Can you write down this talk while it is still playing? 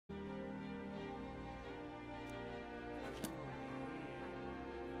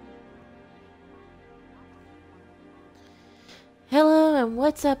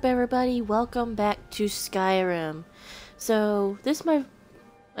What's up everybody? Welcome back to Skyrim. So,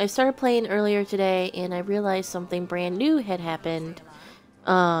 I started playing earlier today and I realized something brand new had happened.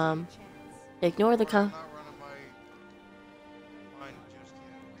 Ignore the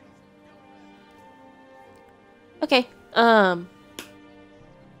Okay, I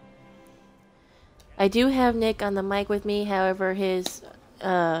do have Nick on the mic with me, however his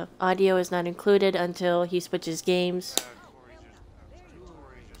audio is not included until he switches games.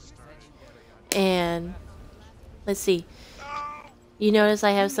 And let's see. You notice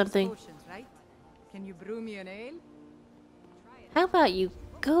I have something. Can you brew me an ale? How about you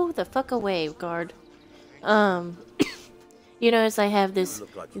go the fuck away, guard? You notice I have this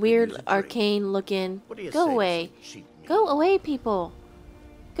weird arcane looking. Go away. Go away, people.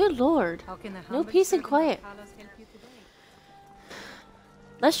 Good lord. No peace and quiet.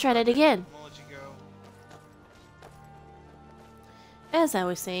 Let's try that again. As I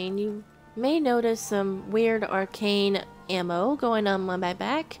was saying, you may notice some weird arcane ammo going on my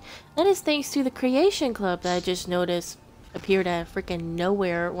back. That is thanks to the Creation Club that I just noticed appeared out of freaking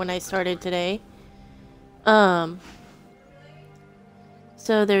nowhere when I started today. So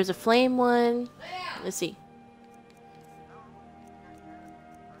there's a flame one. Let's see.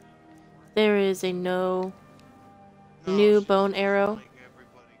 There is a new bone arrow.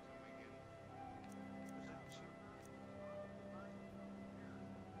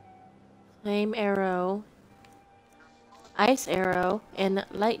 Flame arrow, ice arrow, and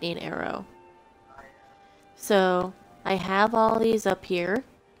lightning arrow. So I have all these up here.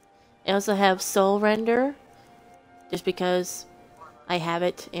 I also have soul render, just because I have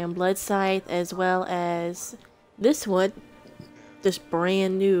it, and blood scythe, as well as this one, just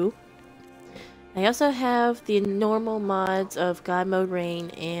brand new. I also have the normal mods of God Mode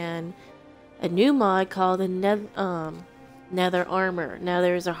Rain and a new mod called the Nether Armor. Now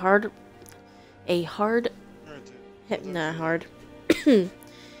there's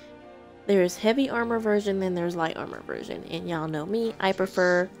there's heavy armor version, then there's light armor version, and y'all know me, I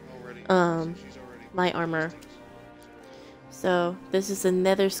prefer light armor. So this is the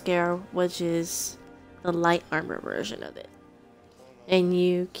Nether Scare, which is the light armor version of it, and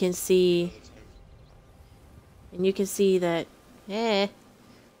you can see that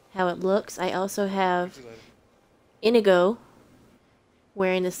how it looks. I also have Inigo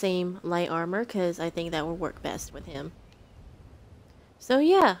wearing the same light armor because I think that will work best with him. So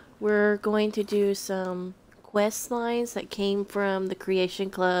yeah, we're going to do some quest lines that came from the Creation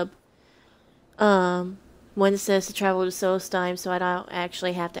Club. One says to travel to Solstheim, so I don't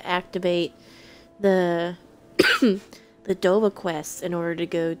actually have to activate the the Dova quests in order to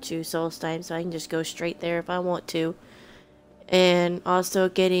go to Solstheim, so I can just go straight there if I want to. And also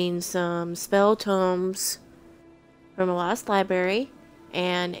getting some spell tomes from a lost library,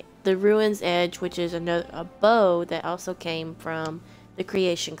 and the Ruin's Edge, which is a bow that also came from the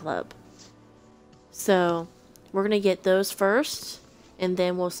Creation Club. So we're gonna get those first, and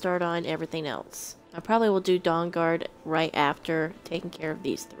then we'll start on everything else. I probably will do Dawnguard right after taking care of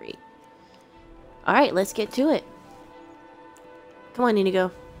these three. Alright, let's get to it. Come on, Inigo.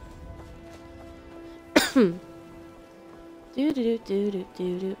 Do.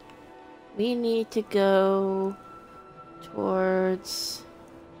 We need to go towards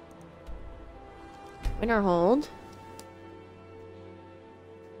Winterhold.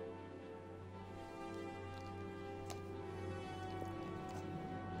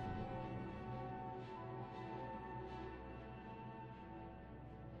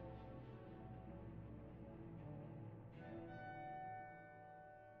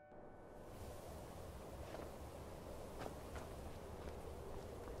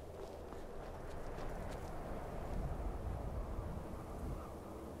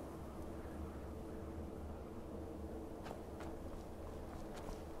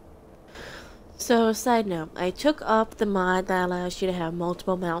 So, side note, I took off the mod that allows you to have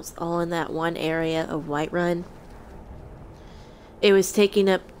multiple mounts all in that one area of Whiterun. It was taking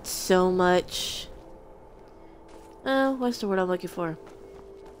up so much... what's the word I'm looking for?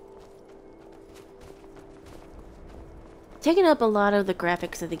 Taking up a lot of the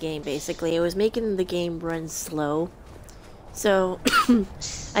graphics of the game, basically. It was making the game run slow. So,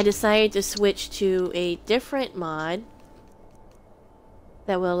 I decided to switch to a different mod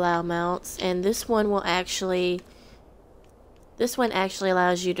that will allow mounts, and this one actually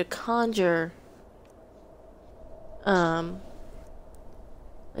allows you to conjure. Let's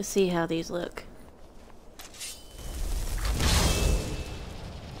see how these look.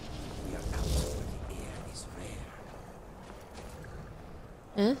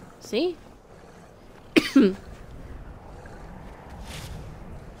 See?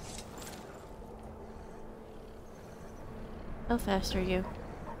 How fast are you?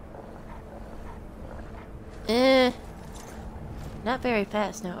 Not very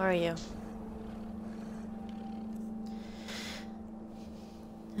fast now, are you?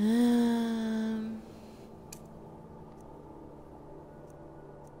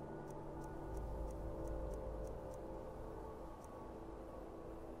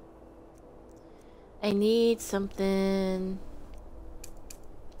 I need something.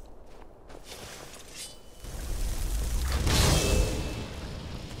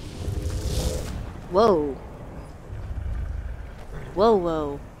 Whoa. Whoa,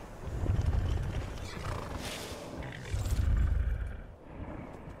 whoa.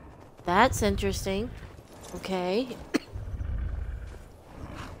 That's interesting. Okay.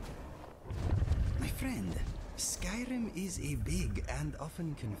 My friend, Skyrim is a big and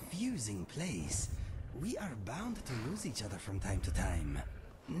often confusing place. We are bound to lose each other from time to time.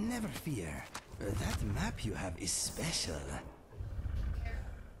 Never fear. That map you have is special.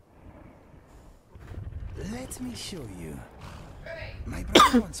 Let me show you. My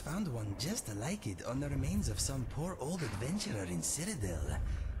brother once found one just like it on the remains of some poor old adventurer in Citadel.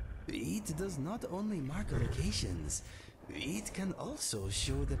 It does not only mark locations, it can also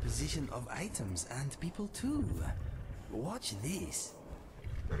show the position of items and people too. Watch this.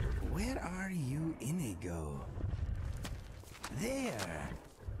 Where are you, Inigo? There!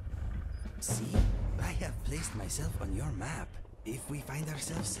 See? I have placed myself on your map. If we find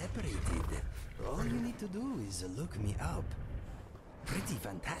ourselves separated, all you need to do is look me up. Pretty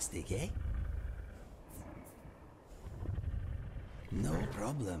fantastic, eh? No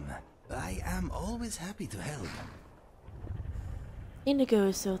problem. I am always happy to help. Inigo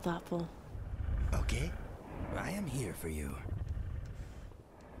is so thoughtful. Okay? I am here for you.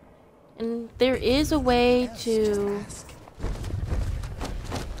 And there is a way to...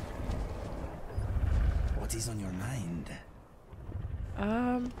 What is on your mind?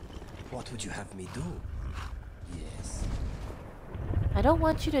 What would you have me do? Yes. I don't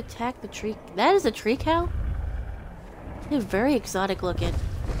want you to attack the tree. That is a tree cow? It's very exotic looking.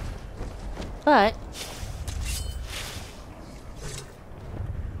 But...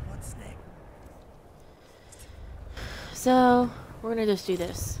 What's next? So, we're gonna just do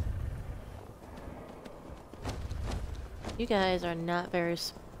this. You guys are not very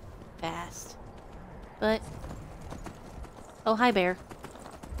fast. But... Oh, hi, bear.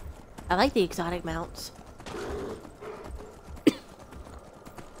 I like the exotic mounts.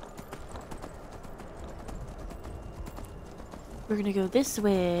 We're gonna go this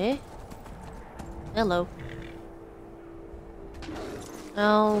way. Hello.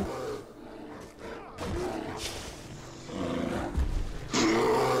 Oh.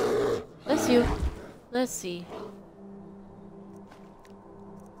 Bless you. Let's see.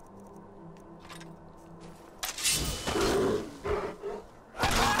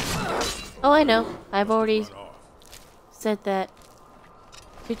 Oh, I know. I've already said that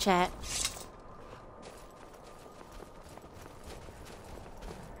to chat.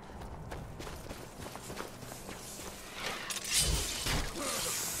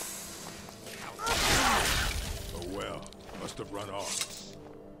 Oh well, must have run off.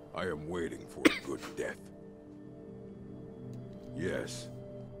 I am waiting for a good death. Yes,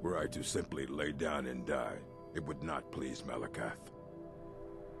 were I to simply lay down and die, it would not please Malakath.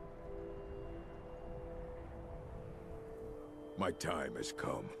 My time has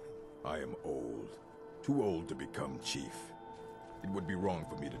come. I am old. Too old to become chief. It would be wrong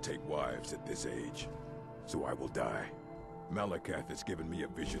for me to take wives at this age. So I will die. Malakath has given me a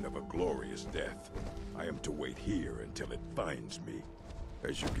vision of a glorious death. I am to wait here until it finds me.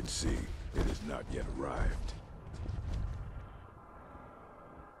 As you can see, it has not yet arrived.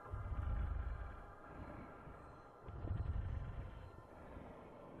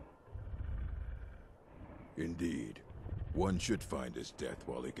 Indeed. One should find his death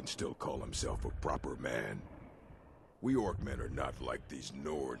while he can still call himself a proper man. We Orcmen are not like these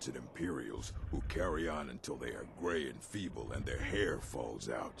Nords and Imperials who carry on until they are gray and feeble and their hair falls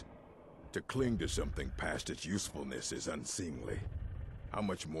out. To cling to something past its usefulness is unseemly. How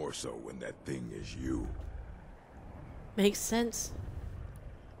much more so when that thing is you? Makes sense.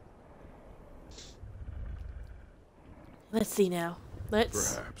 Let's see now.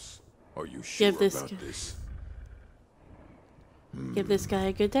 Let's Perhaps. Are you sure give this about this? give this guy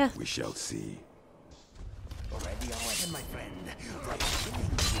a good death. We shall see. Already all in, my friend. Like killing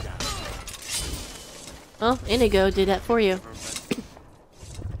you down. Well, Inigo did that for you.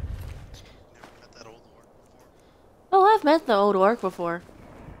 Never met that old orc before. Oh, I've met the old orc before.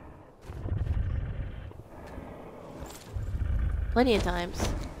 Plenty of times.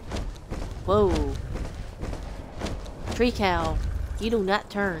 Whoa. Tree cow. You do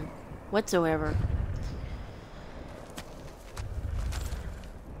not turn. Whatsoever.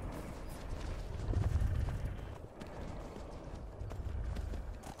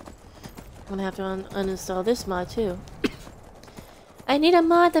 I'm gonna have to uninstall this mod too. I need a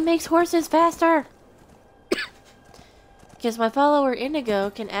mod that makes horses faster! Because my follower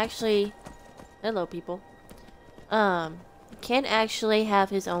Inigo can actually... Hello, people. Can actually have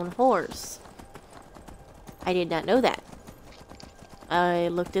his own horse. I did not know that. I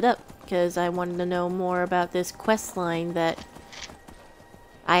looked it up because I wanted to know more about this quest line that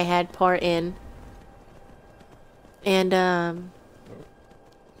I had part in. And,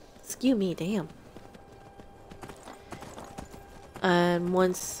 excuse me, damn. And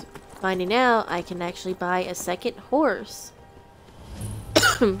once finding out, I can actually buy a second horse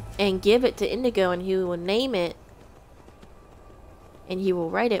and give it to Indigo, and he will name it, and he will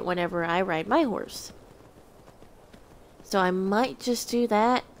ride it whenever I ride my horse. So I might just do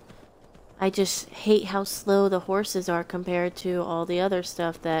that. I just hate how slow the horses are compared to all the other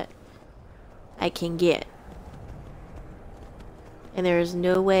stuff that I can get. And there is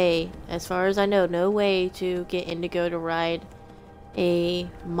no way, as far as I know, no way to get Indigo to ride a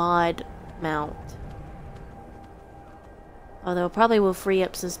mod mount. Although it probably will free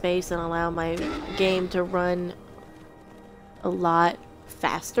up some space and allow my game to run a lot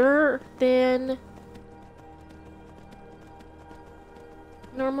faster than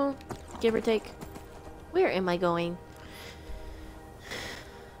normal, give or take. Where am I going?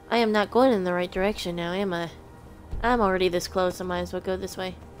 I am not going in the right direction now, am I? I'm already this close, I might as well go this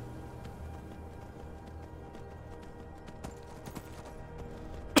way.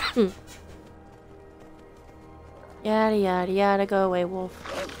 Yada yada yada, go away,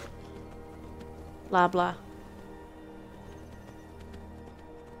 wolf. Blah blah.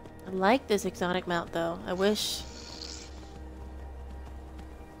 I like this exotic mount though. I wish...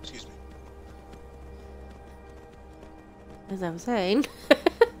 Excuse me. As I was saying.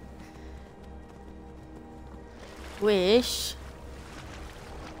 Wish...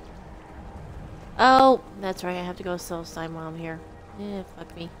 Oh, that's right, I have to go Solstheim while I'm here. Eh,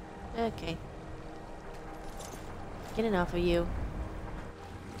 fuck me. Okay. Get enough of you.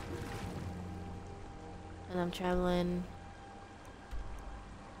 And I'm traveling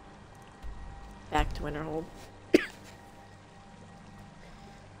back to Winterhold.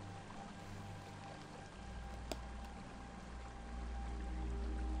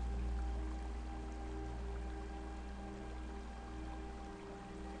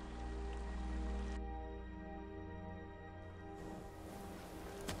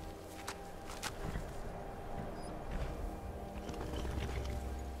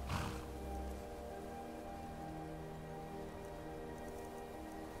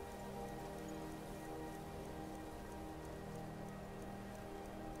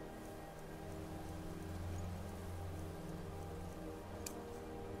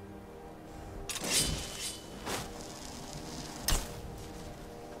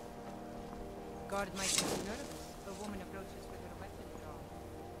 Guard might be nervous. A woman approaches with her weapon drawn.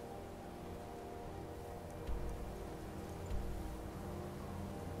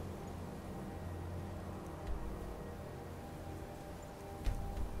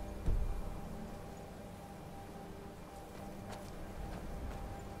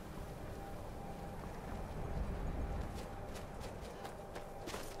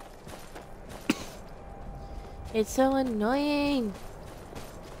 It's so annoying.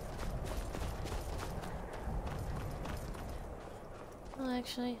 Oh,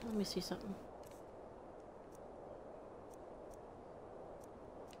 actually, let me see something.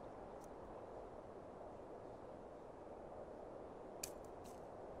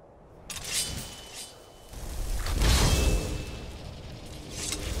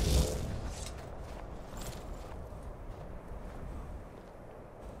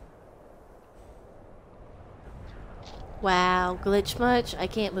 Wow, glitch much? I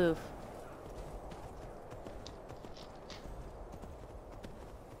can't move.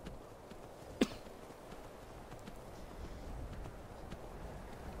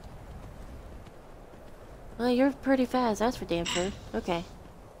 Well, you're pretty fast, that's for damn sure. Okay.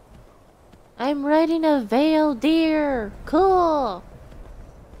 I'm riding a veiled deer! Cool!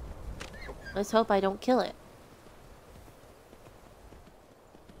 Let's hope I don't kill it.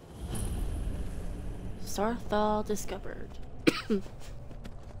 Sarthal discovered.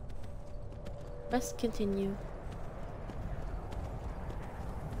 Let's continue.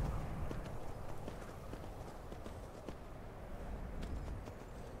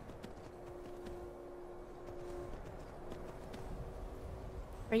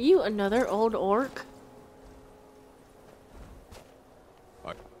 Are you another old orc?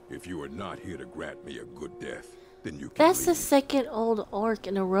 If you are not here to grant me a good death, then you can That's the leave. second old orc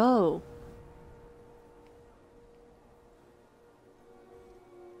in a row.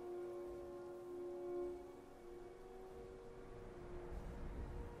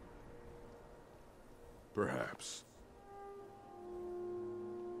 Perhaps.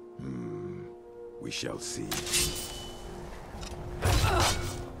 We shall see.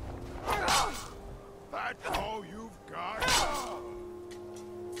 That's all you've got?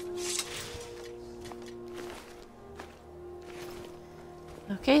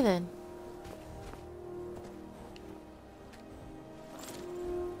 Okay then.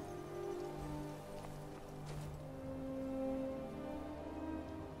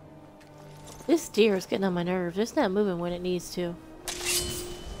 This deer is getting on my nerves. It's not moving when it needs to.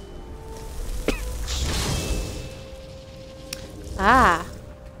 Ah!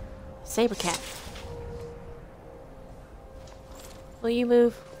 Saber cat. Will you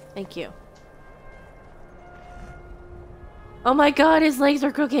move? Thank you. Oh my god, his legs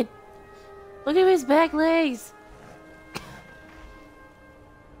are crooked! Look at his back legs!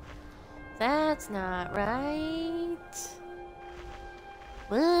 That's not right.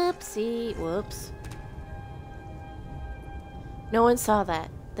 Whoopsie. Whoops. No one saw that.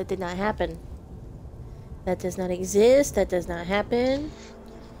 That did not happen. That does not exist. That does not happen.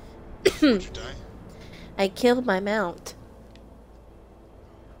 Would you die? I killed my mount.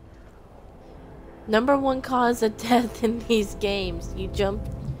 Number one cause of death in these games.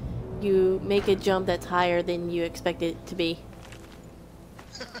 You make a jump that's higher than you expect it to be.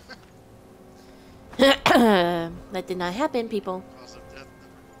 That did not happen, people. Cause of death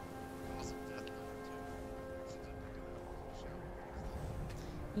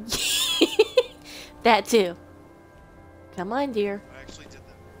number 2. That too. Come on, dear. I actually did that.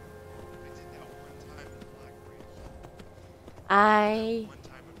 I did that one time in Black Reach. I One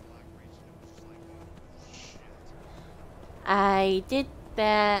time in Black Reach, and it was just like, oh, shit. I did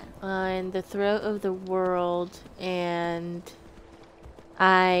that on the throat of the world, and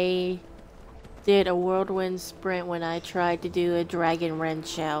I did a whirlwind sprint when I tried to do a dragon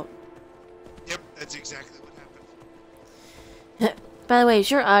wrench out. Yep, that's exactly what happened. By the way, is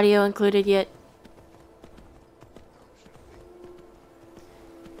your audio included yet?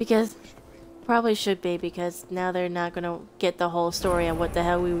 Because probably should be, because now they're not gonna get the whole story on what the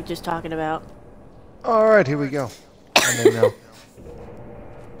hell we were just talking about. Alright, here we go. And then no.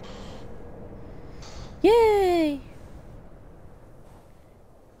 Yay!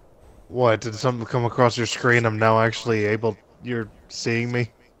 What? Did something come across your screen? I'm now actually able. You're seeing me?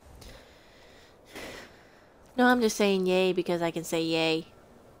 No, I'm just saying yay because I can say yay.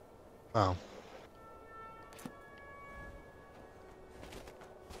 Oh.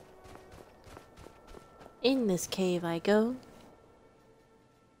 In this cave I go.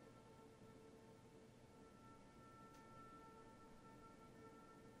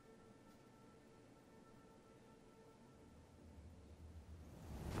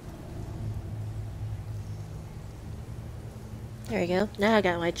 There we go. Now I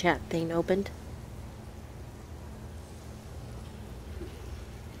got my chat thing opened.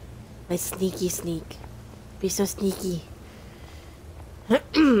 My sneaky sneak. Be so sneaky.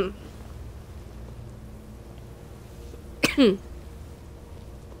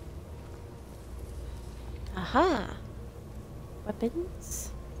 Aha!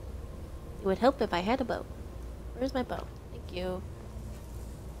 Weapons? It would help if I had a bow. Where's my bow? Thank you.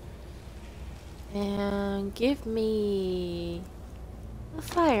 And give me a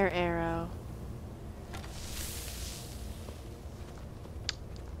fire arrow.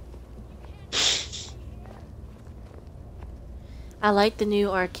 I like the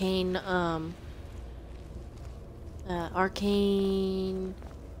new arcane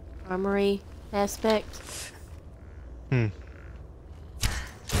armory aspect.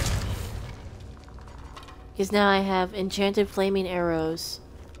 Because now I have enchanted flaming arrows,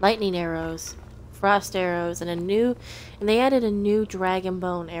 lightning arrows, frost arrows, and they added a new dragon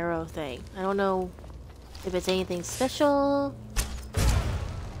bone arrow thing. I don't know if it's anything special.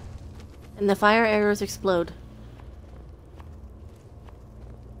 And the fire arrows explode.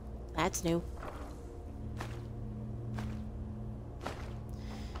 That's new.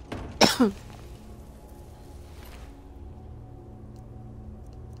 Give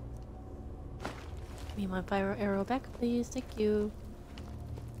me my fire arrow back, please. Thank you.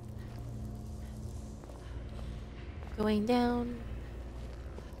 Going down.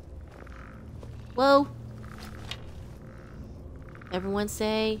 Whoa! Everyone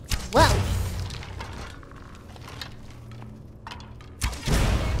say, whoa!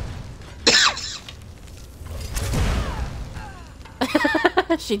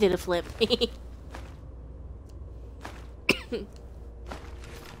 She did a flip.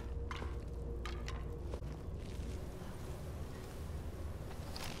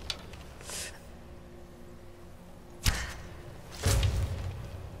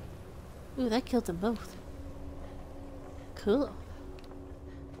 Ooh, that killed them both. Cool.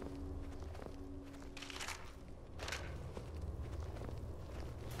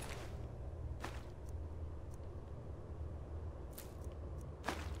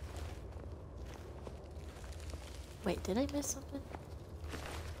 Wait, did I miss something?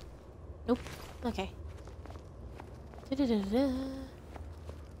 Nope. Okay. Da-da-da-da-da.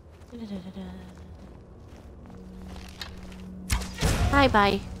 Da-da-da-da-da. Hi,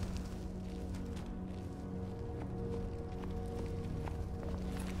 bye.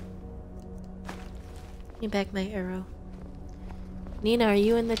 Give me back my arrow. Nina, are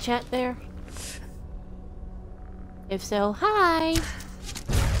you in the chat there? If so, hi!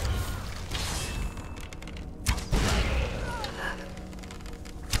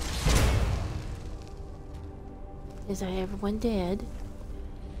 Is everyone dead?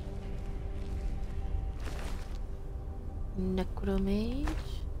 Necromage?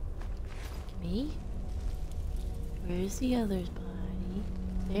 Me? Where's the other's body?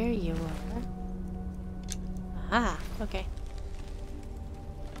 There you are. Aha! Okay.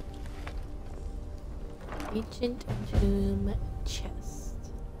 Ancient tomb chest.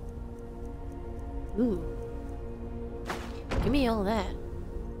 Ooh. Give me all that.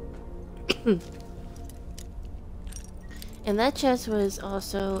 And that chest was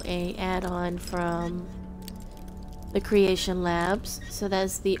also a add-on from the Creation Labs. So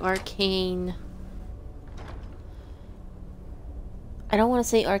that's the arcane... I don't want to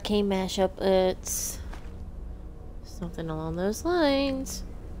say arcane mashup, it's something along those lines.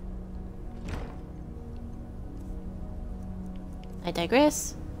 I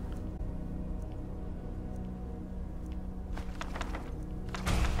digress.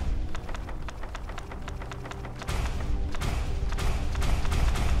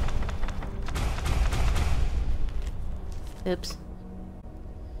 Oops.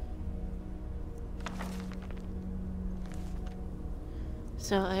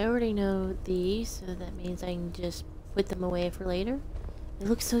 So I already know these, so that means I can just put them away for later. It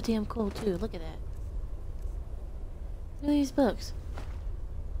looks so damn cool too, look at that. Look at these books.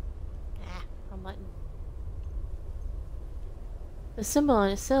 Ah, wrong button. The symbol on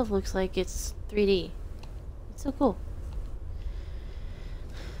itself looks like it's 3D. It's so cool.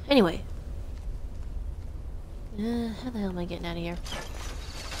 Anyway. How the hell am I getting out of here?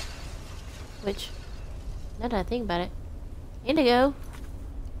 Which, now that I think about it, Inigo!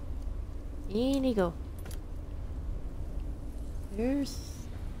 Inigo. You're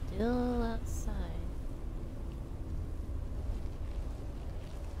still outside.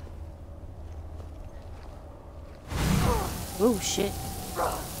 Oh shit.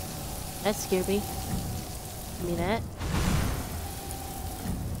 That scared me. Give me that.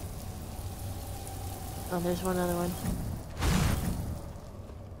 Oh, there's one other one.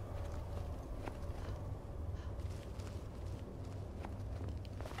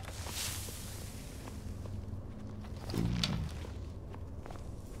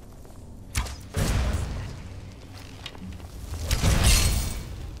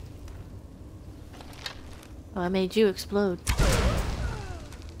 Oh, I made you explode.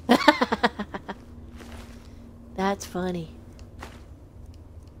 That's funny.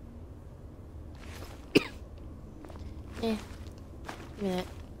 Eh. Give me that.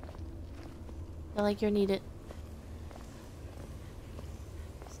 Feel like you're needed.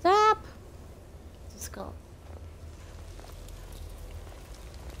 Stop! It's a skull.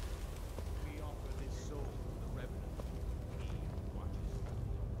 We offer this soul to the Revenant. He watches.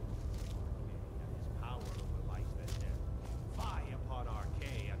 And his power over life and death. Fie upon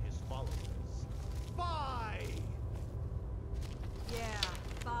Archay and his followers. Fie! Yeah,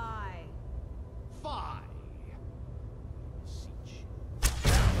 bye. Fie! Beseech you.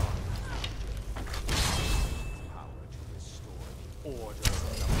 Power to restore the order of the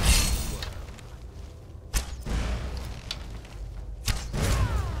world.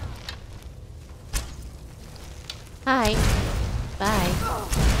 Hi. Bye.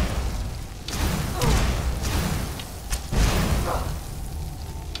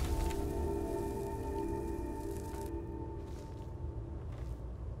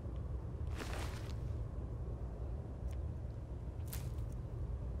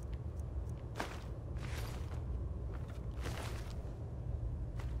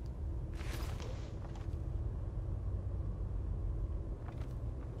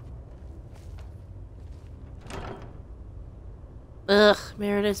 Ugh,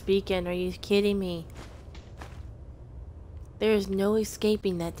 Meredith's Beacon, are you kidding me? There's no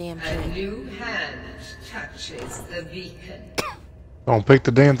escaping that damn A thing. new hand touches the beacon. Don't pick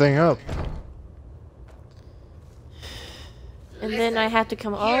the damn thing up. And then I have to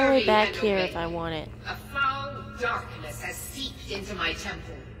come all the way back here if I want it. A foul darkness has seeped into my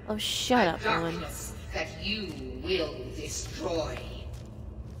temple. Oh, shut up, Owen. Darkness that you will destroy.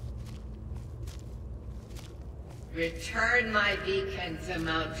 Return my beacon to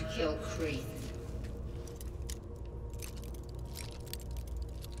Mount Kilcreath.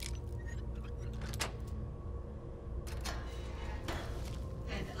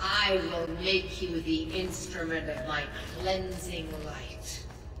 And I will make you the instrument of my cleansing light.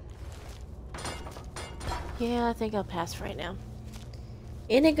 Yeah, I think I'll pass for right now.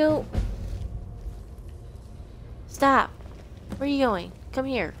 Inigo! Stop! Where are you going? Come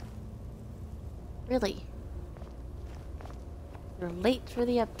here. Really? You're late for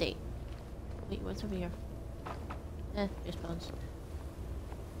the update. Wait, what's over here? Just bones.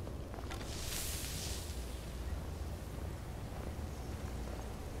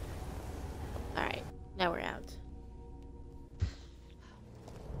 Alright, now we're out.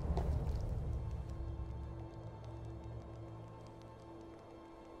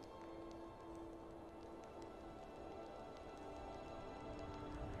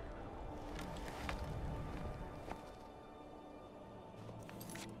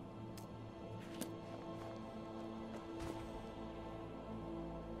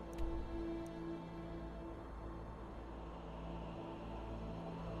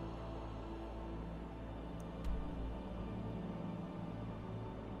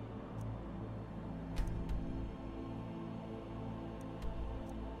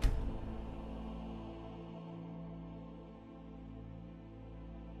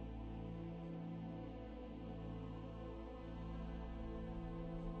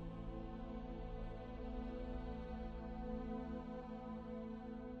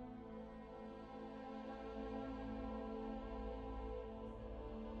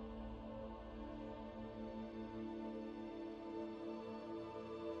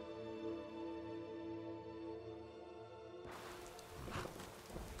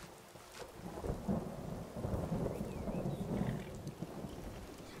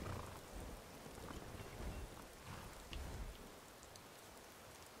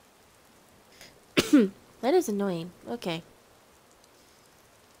 That is annoying. Okay.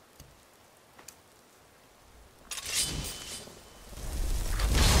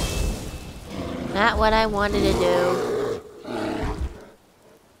 Not what I wanted to do.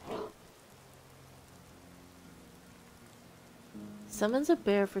 Summons a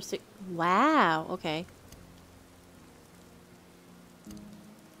bear for 6. Wow, okay.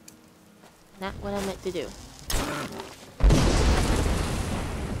 Not what I meant to do.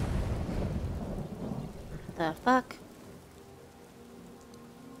 The fuck?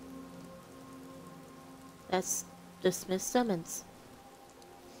 That's dismiss summons.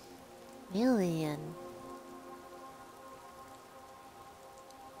 Million.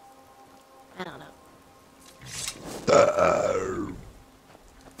 I don't know.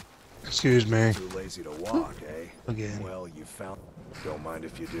 Excuse me. Too lazy to walk, eh? Again. Well, you found. Don't mind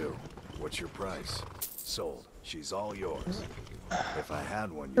if you do. What's your price? Sold. She's all yours. If I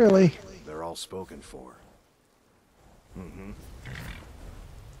had one, Really? they're all spoken for. Mm-hmm.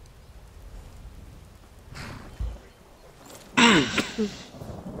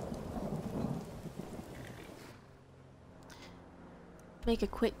 Make a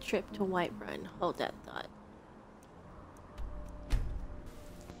quick trip to Whiterun. Hold that thought.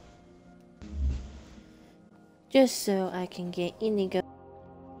 Just so I can get Inigo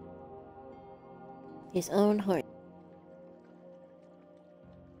his own horse.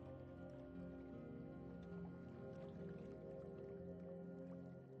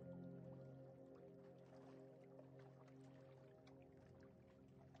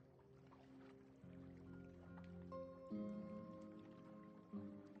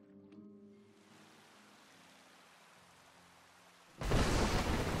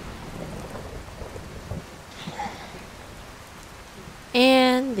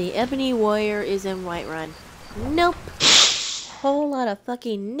 And the Ebony Warrior is in Whiterun. Nope. Whole lot of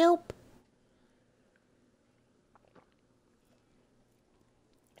fucking nope.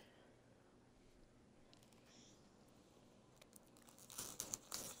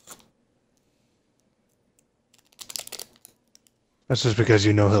 That's just because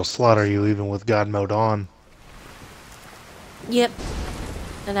you know he'll slaughter you even with God mode on. Yep.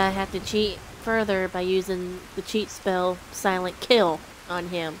 And I have to cheat further by using the cheat spell Silent Kill on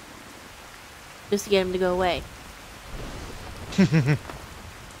him. Just to get him to go away.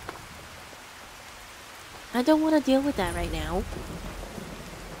 I don't want to deal with that right now.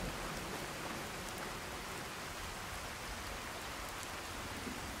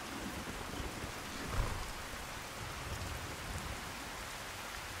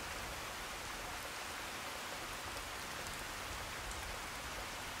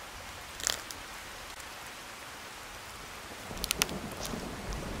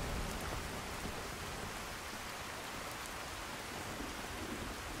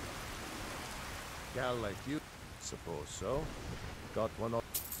 Gal like you, suppose so. Got one of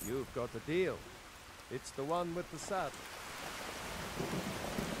you've got a deal. It's the one with the saddle.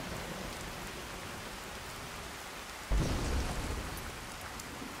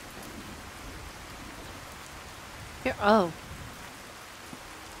 Here, oh.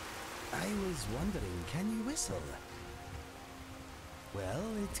 I was wondering, can you whistle? Well,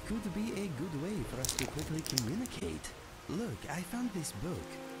 it could be a good way for us to quickly communicate. Look, I found this book.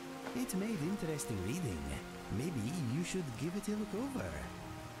 It made interesting reading. Maybe you should give it a look over.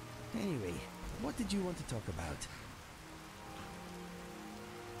 Anyway, what did you want to talk about?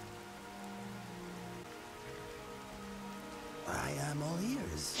 I am all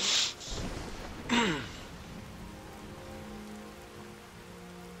ears.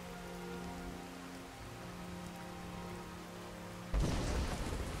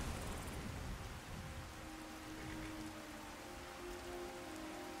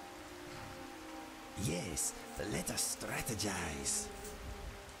 Yes, let us strategize.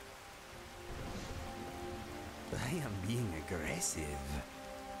 I am being aggressive.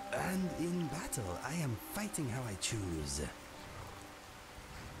 And in battle, I am fighting how I choose.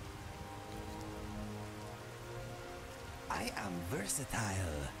 I am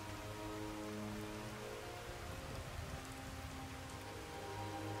versatile.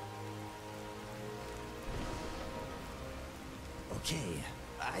 Okay,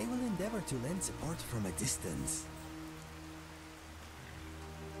 I will endeavor to lend support from a distance.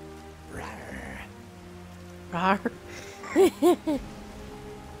 Rawr. Rawr.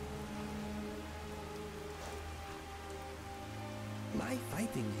 My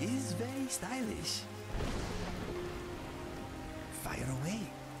fighting is very stylish. Fire away.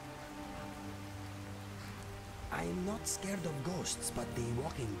 I am not scared of ghosts, but the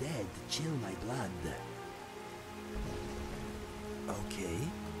Walking Dead chill my blood. Okay.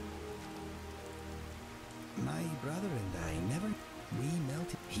 My brother and I never... We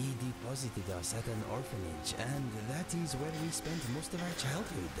melted... He deposited us at an orphanage, and that is where we spent most of our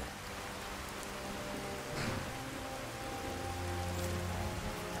childhood.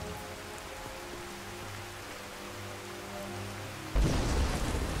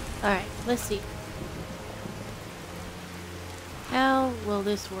 Alright, let's see. How will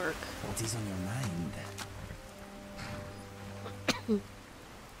this work? What is on your mind?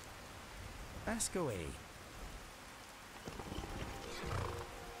 Ask away.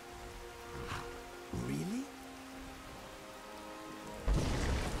 Really?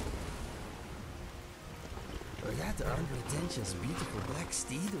 That unpretentious, beautiful black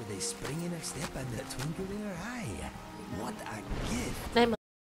steed with a spring in her step and a twinkle in her eye. What a gift! Name.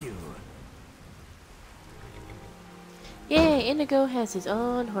 You. Yay, Inigo has his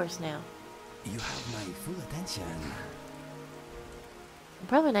own horse now. You have my full attention. I'm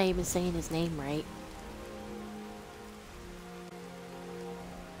probably not even saying his name right.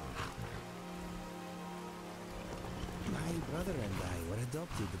 My brother and I were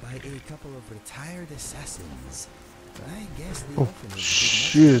adopted by a couple of retired assassins. I guess the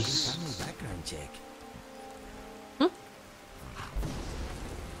orphanage did not do a family background check.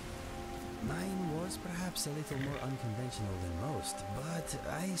 Mine was perhaps a little more unconventional than most, but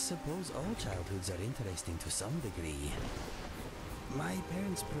I suppose all childhoods are interesting to some degree. My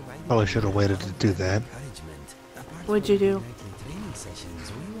parents provided... Probably should have waited to do that. What'd you do? Training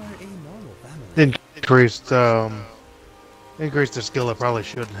sessions, we were a normal family. Increased the skill I probably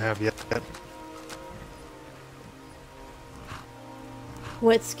shouldn't have yet.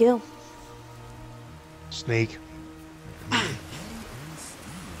 What skill? Sneak.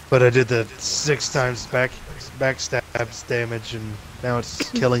 But I did the 6 times backstabs damage, and now it's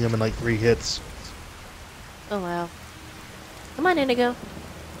killing him in like 3 hits. Oh wow. Come on, Inigo.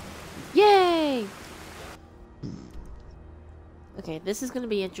 Yay! Okay, this is gonna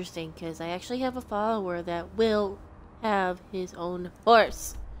be interesting because I actually have a follower that will have his own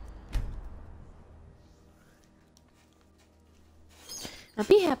horse. I'd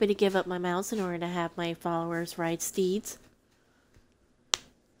be happy to give up my mounts in order to have my followers ride steeds.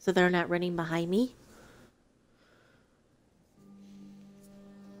 So they're not running behind me.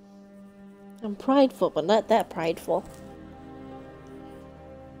 I'm prideful, but not that prideful.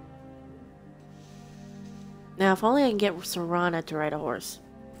 Now, if only I can get Serana to ride a horse.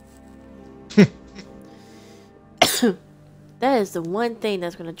 That is the one thing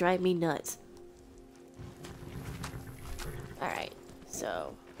that's going to drive me nuts. Alright,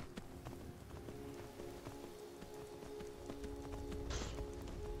 so...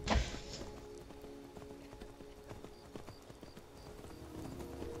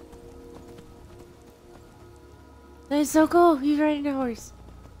 That is so cool! He's riding a horse!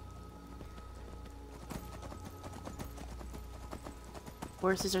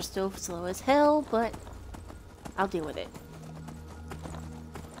 Horses are still slow as hell, but I'll deal with it.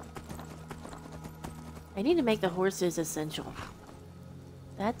 I need to make the horses essential.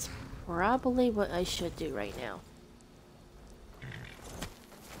 That's probably what I should do right now.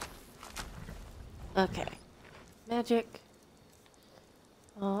 Okay. Magic.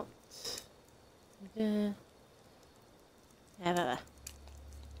 Alt.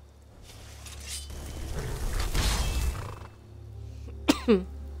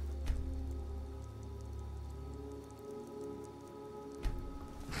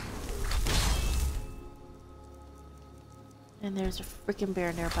 And there's a freaking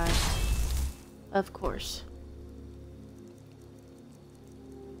bear nearby. Of course.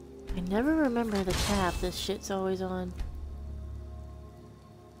 I never remember the tab this shit's always on.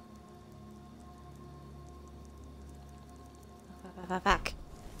 Fuck.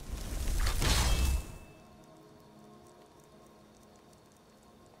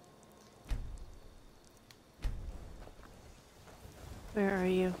 Where are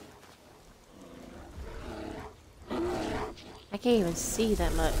you? I can't even see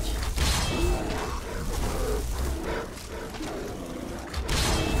that much.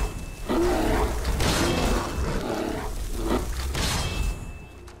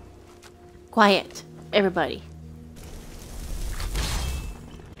 Quiet, everybody.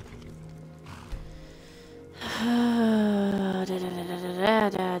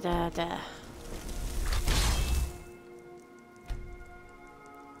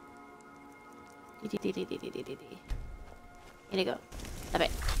 Inigo. Stop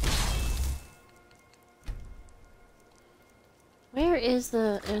it. Where is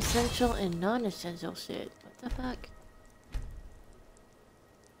the essential and non-essential shit? What the fuck?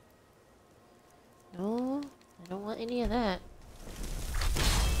 No, I don't want any of that.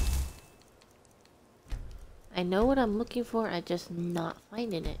 I know what I'm looking for, I'm just not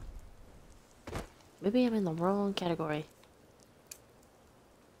finding it. Maybe I'm in the wrong category.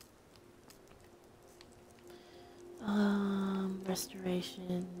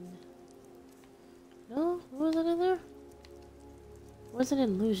 Restoration. No, what was it in there? Was it an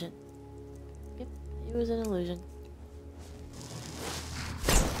illusion? Yep, it was an illusion.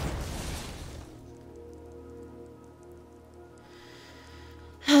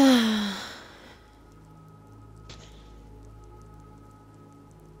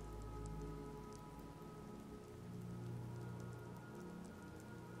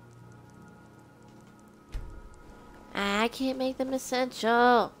 I can't make them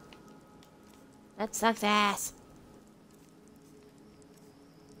essential. That sucks ass.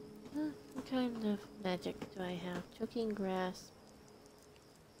 What kind of magic do I have? Choking grasp.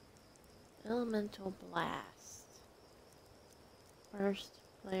 Elemental blast. First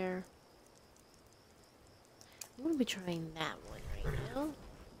player. I'm gonna be trying that one right now.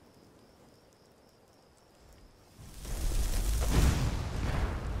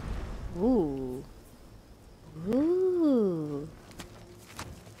 Ooh. Ooh.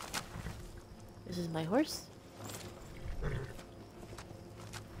 This is my horse.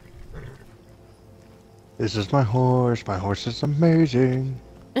 This is my horse. My horse is amazing.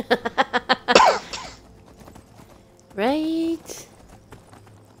 Right?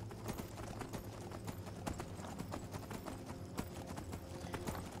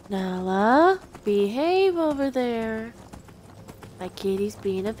 Nala, behave over there. My kitty's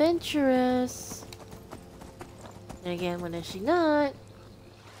being adventurous. And again, when is she not?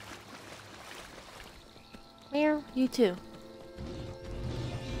 Meow, you too.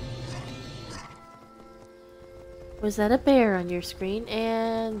 Was that a bear on your screen?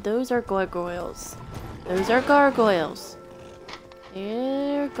 And those are gargoyles. Those are gargoyles.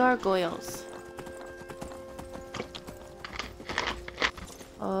 They're gargoyles.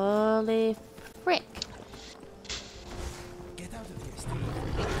 Holy frick. Get out of here, Steve.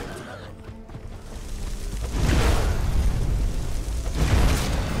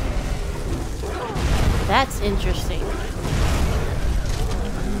 That's interesting.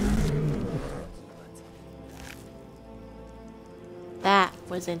 That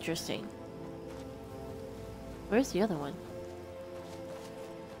was interesting. Where's the other one?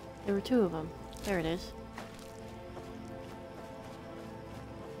 There were two of them. There it is.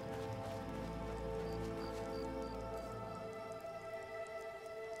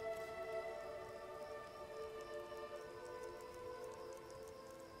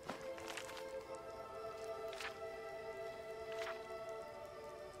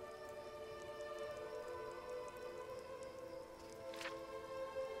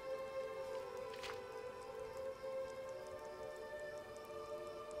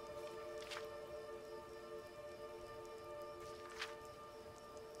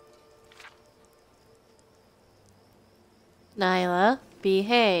 Nyla,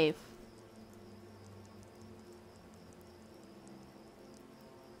 behave.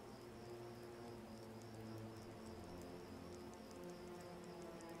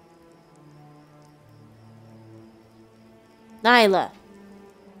 Nyla!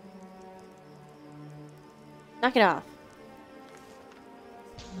 Knock it off.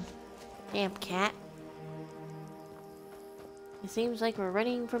 Damn cat. It seems like we're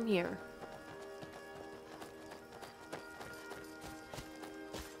running from here.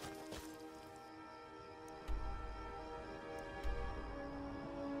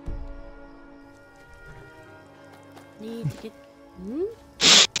 Need to get... Hmm?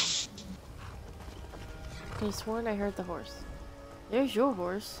 I could have sworn I heard the horse. There's your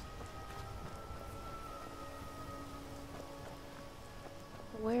horse.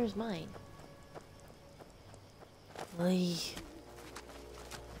 Where's mine? Oy.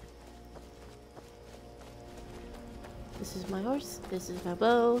 This is my horse. This is my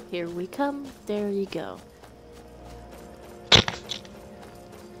bow. Here we come. There you go.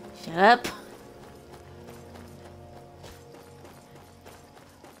 Shut up.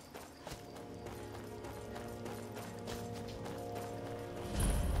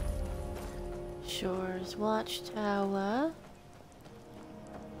 Shores Watchtower.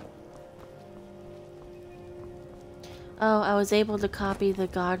 Oh, I was able to copy the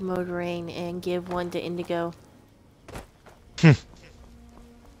God Mode Ring and give one to Indigo.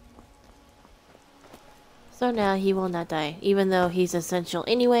 So now he will not die, even though he's essential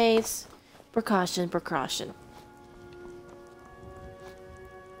anyways. Precaution, precaution.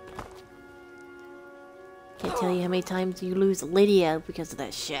 Can't tell you how many times you lose Lydia because of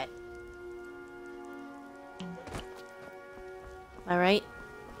that shit. Alright?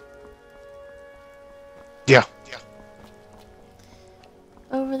 Yeah.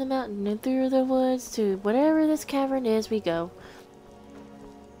 Over the mountain and through the woods to whatever this cavern is we go.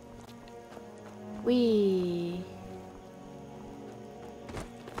 We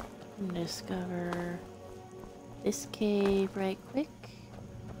discover this cave right quick.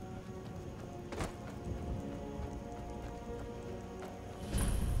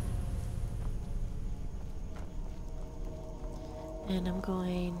 And I'm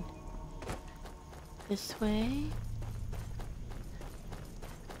going this way.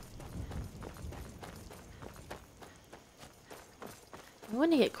 I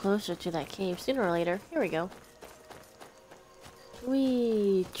want to get closer to that cave sooner or later. Here we go.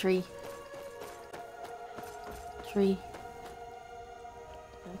 Wee tree. Tree.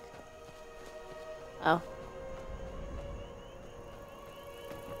 Oh.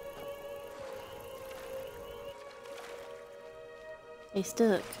 They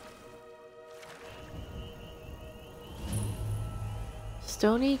stuck.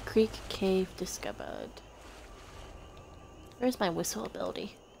 Stony Creek Cave discovered. Where's my whistle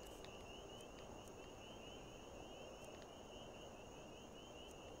ability?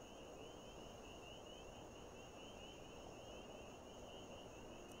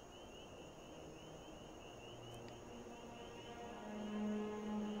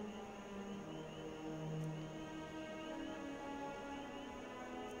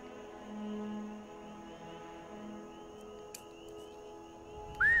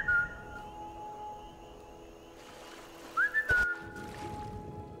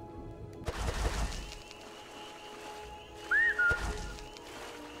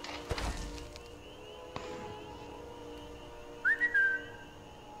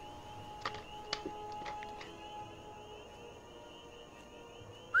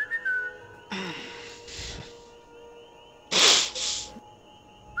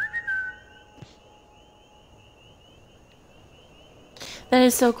 That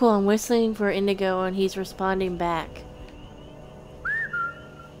is so cool. I'm whistling for Inigo and he's responding back.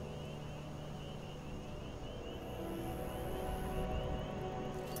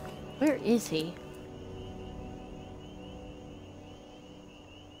 Where is he?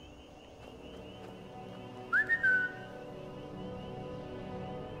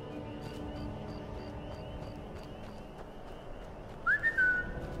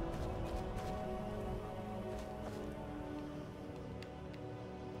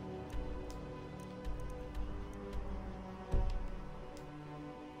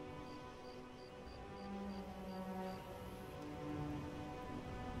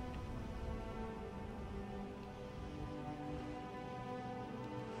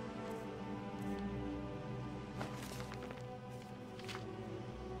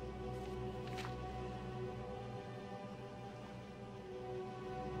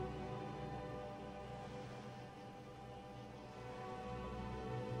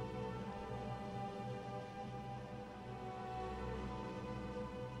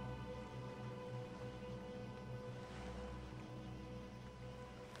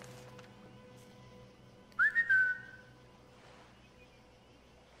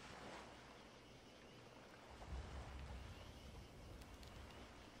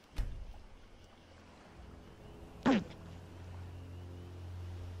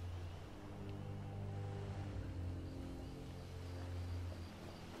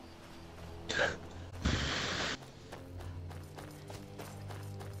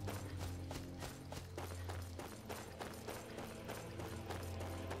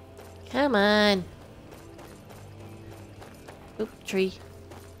 Come on. Oop, tree.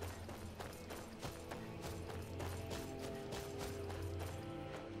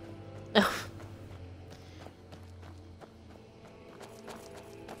 Oh.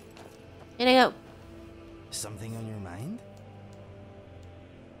 Inigo. Something on your mind?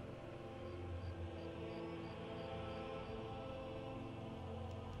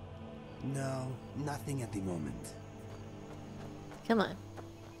 No, nothing at the moment. Come on.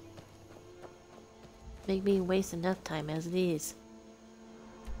 Make me waste enough time as it is.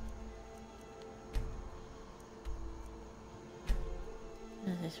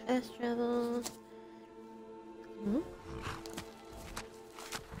 This is fast travel.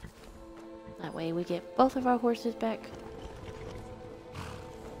 That way we get both of our horses back.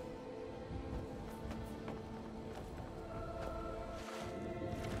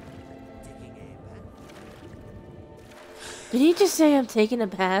 Did he just say I'm taking a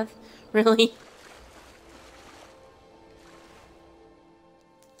bath? Really?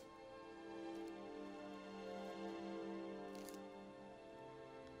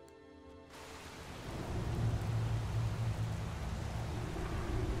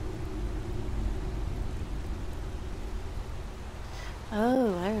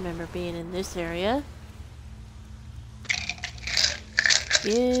 Oh, I remember being in this area.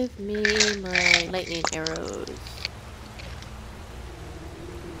 Give me my lightning arrows.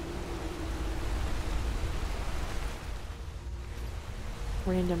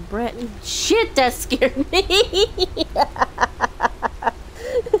 Random Breton. Shit, that scared me!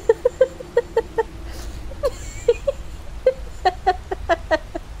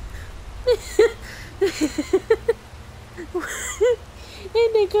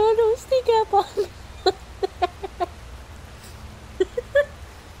 Inigo, don't sneak up on me.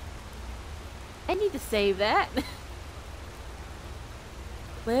 I need to save that.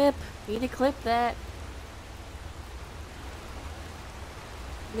 Clip. Need to clip that.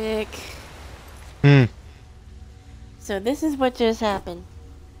 Nick. So this is what just happened.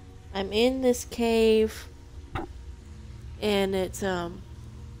 I'm in this cave and it's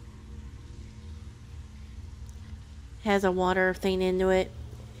has a water thing into it,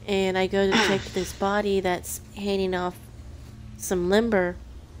 and I go to check this body that's hanging off some limber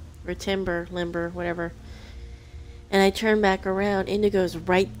or timber, limber, whatever. And I turn back around, Indigo's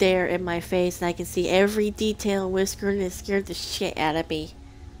right there in my face, and I can see every detail whiskering, and it scared the shit out of me.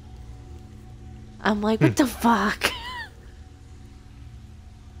 I'm like, what the fuck?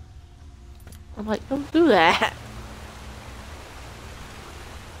 I'm like, don't do that.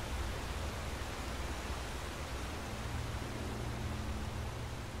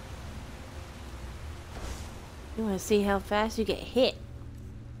 You want to see how fast you get hit.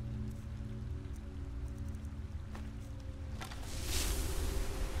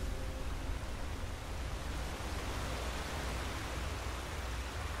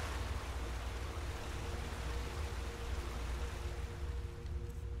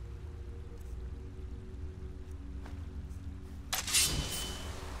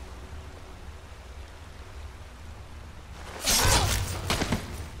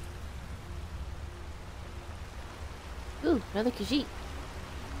 Ooh, another Khajiit.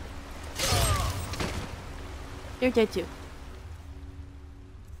 You're dead too.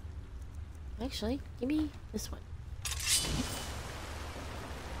 Actually, give me this one.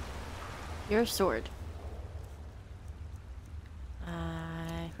 Your sword.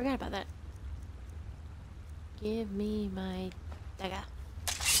 I forgot about that. Give me my dagger.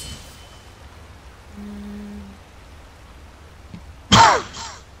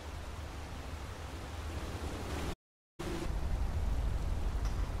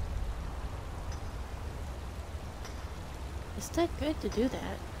 Is that good to do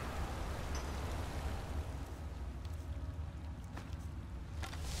that?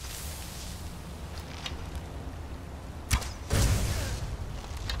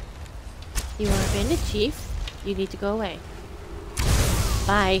 You are offended, Chief. You need to go away.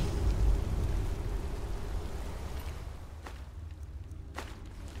 Bye.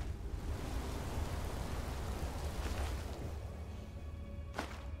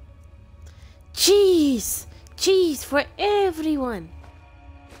 Cheese! Cheese for everyone!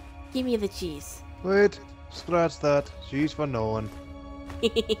 Give me the cheese. Wait, scratch that. She's for no one.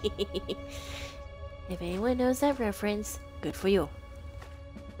 If anyone knows that reference, good for you.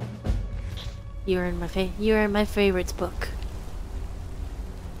 You're in my favorites book.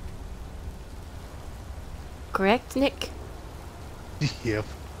 Correct, Nick? Yep.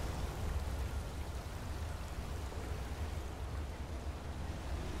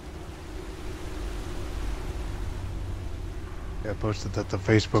 Yep. posted that to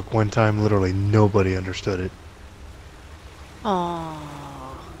Facebook one time. Literally nobody understood it.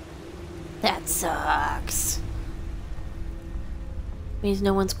 Oh, that sucks. Means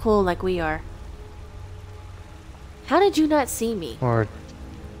no one's cool like we are. How did you not see me? Or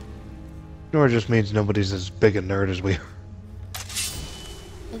it just means nobody's as big a nerd as we are.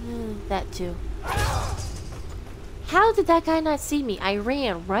 That too. How did that guy not see me? I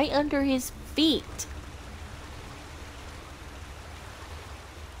ran right under his feet.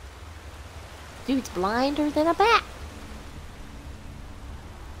 Dude's blinder than a bat.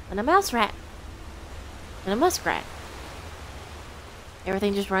 And a mouse rat. And a muskrat.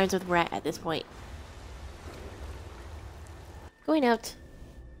 Everything just rhymes with rat at this point. Going out.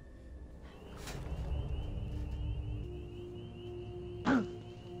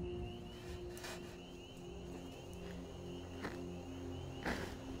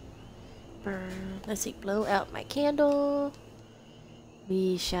 Burn. Let's see. Blow out my candle.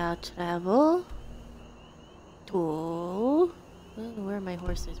 We shall travel to... where are my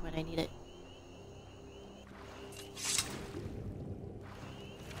horses when I need it?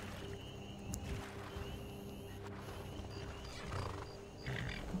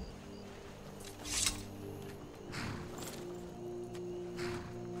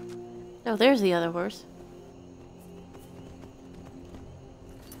 Oh, there's the other horse.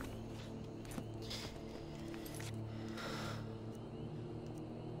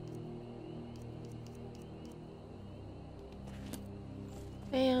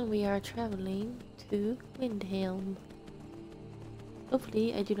 And we are traveling to Windhelm.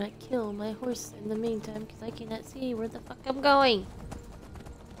 Hopefully I do not kill my horse in the meantime because I cannot see where the fuck I'm going.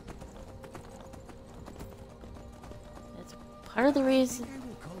 That's part of the reason. I think I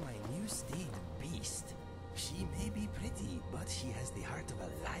will call my new steed Beast. She may be pretty, but she has the heart of a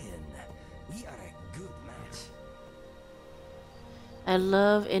lion. We are a good match. I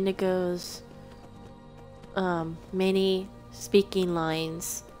love Inigo's many speaking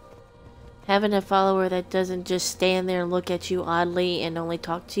lines. Having a follower that doesn't just stand there and look at you oddly and only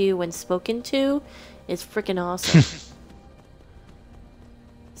talk to you when spoken to is freaking awesome.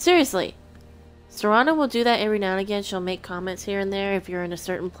 Seriously. Serana will do that every now and again. She'll make comments here and there if you're in a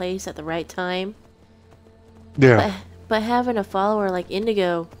certain place at the right time. Yeah. But having a follower like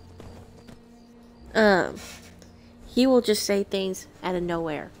Inigo, he will just say things out of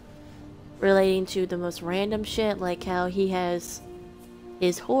nowhere. Relating to the most random shit, like how he has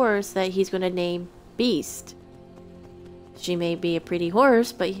his horse that he's going to name Beast. She may be a pretty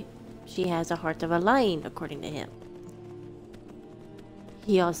horse, but she has a heart of a lion, according to him.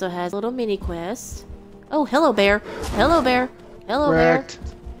 He also has little mini quests. Oh, hello bear! Hello bear! Hello Wrecked.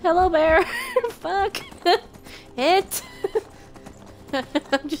 bear! Hello bear! Fuck! Hit!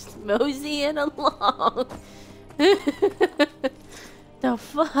 I'm just moseying along. The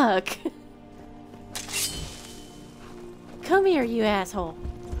fuck? Come here, you asshole.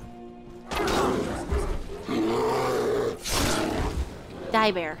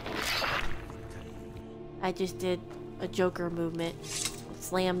 Die, bear. I just did a Joker movement.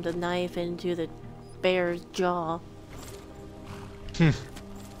 Slammed a knife into the bear's jaw.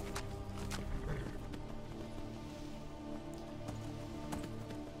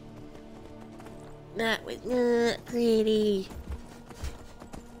 That was not pretty.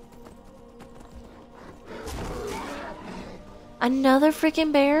 Another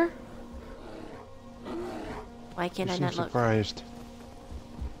freaking bear? Why can't I not look? Surprised.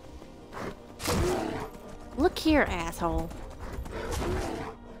 Look here, asshole.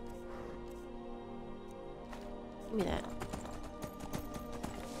 Give me that.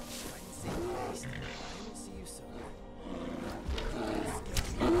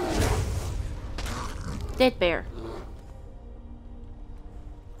 Dead bear.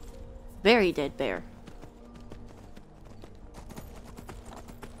 Very dead bear.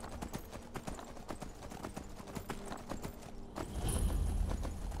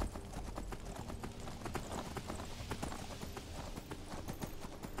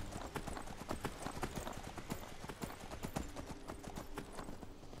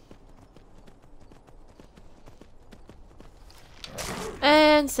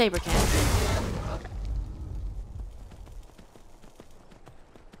 And saber cat.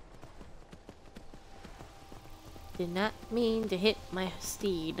 Did not mean to hit my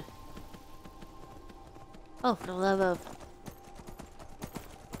steed. Oh, for the love of...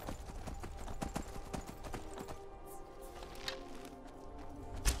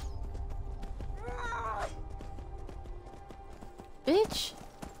 Bitch!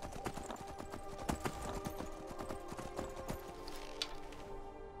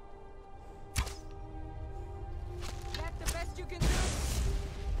 That's the best you can do.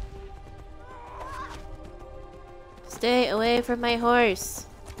 Stay away from my horse.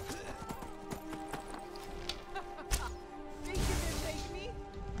 Think you can take me?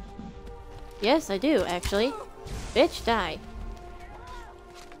 Yes, I do, actually. Bitch, die.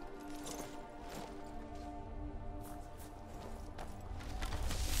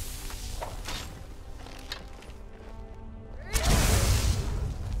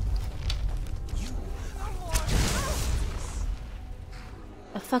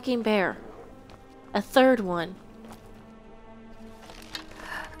 A fucking bear. A third one.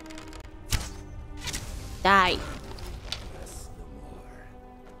 Die.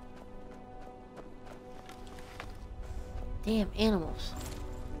 Damn animals.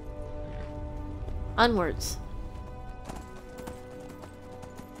 Onwards.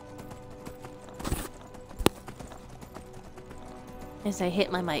 As I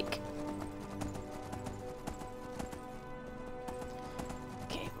hit my mic.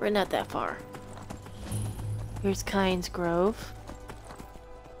 Okay, we're not that far. Here's Kyne's Grove.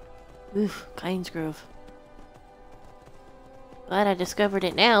 Oof, Kyne's Grove. Glad I discovered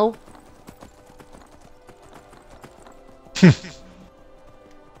it now.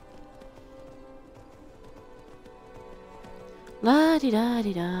 La di da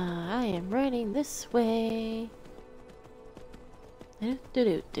di da. I am running this way. One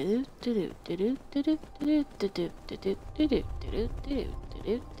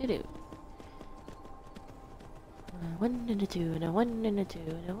and a two, and a one and a two,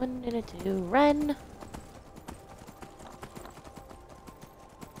 and a one and a two. Run!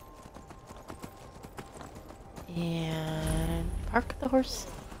 And park the horse.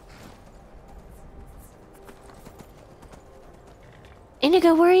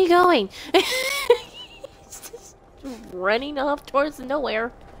 Inigo, where are you going? He's just running off towards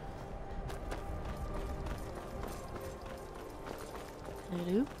nowhere.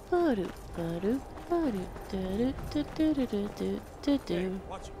 Hey,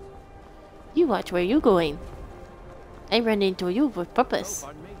 watch it. You watch where you going. I run into you with Oh, purpose.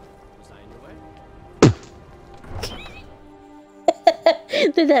 pardon me. Was I in the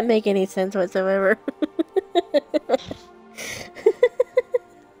way? Did that make any sense whatsoever?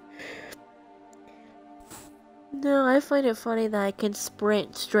 No, I find it funny that I can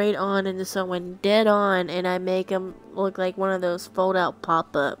sprint straight on into someone dead on and I make them look like one of those fold out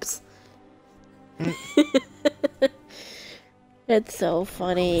pop-ups. It's so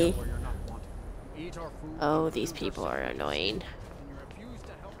funny. Where you're not wanted. Eat our food. Oh, these people are annoying. And you refuse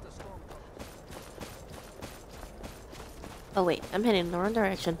to help the Stormcloak. Oh wait, I'm heading in the wrong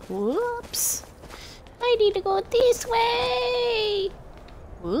direction. Whoops! I need to go this way!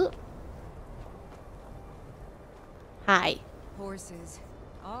 Whoop. Hi. Horses,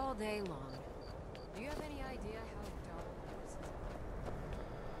 all day long. Do you have any idea how dull horses are?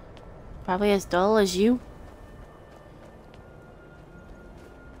 Probably as dull as you.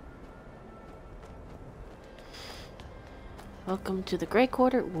 Welcome to the Grey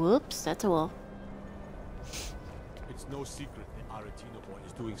Quarter. Whoops, that's a wall. It's no secret the Aretino boy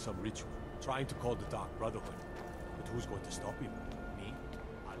is doing some ritual, trying to call the Dark Brotherhood. But who's going to stop him? Me?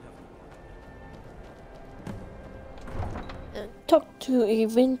 I'll have Talk to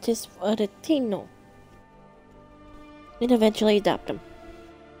Eventus Aretino. And eventually adopt him.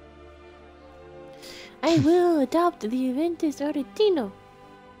 I will adopt the Eventus Aretino.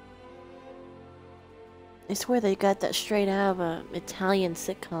 I swear they got that straight out of a Italian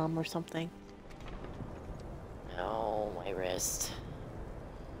sitcom or something. Oh, my wrist.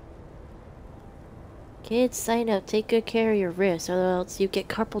 Kids, sign up. Take good care of your wrist, or else you get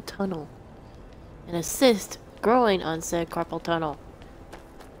carpal tunnel. And assist growing on said carpal tunnel.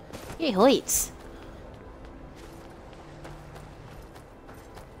 Hey, hoits.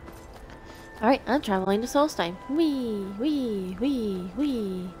 Alright, I'm traveling to Solstein. Wee, wee, wee,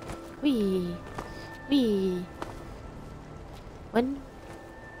 wee, wee. Wee. One.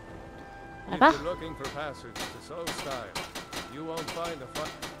 If Baba. you're looking for passage to Solstein, you won't find a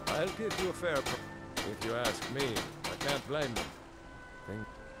fight. I'll give you a fair if you ask me. I can't blame them. Think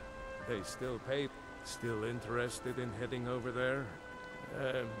they still pay. Still interested in heading over there?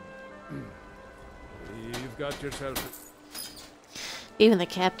 You've got yourself. Even the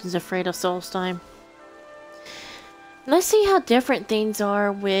captain's afraid of Solstein. Let's see how different things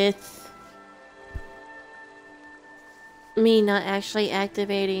are with me not actually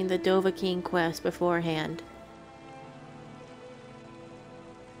activating the Dovahkiin quest beforehand.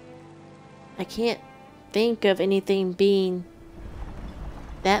 I can't think of anything being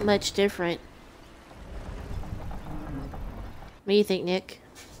that much different. What do you think, Nick?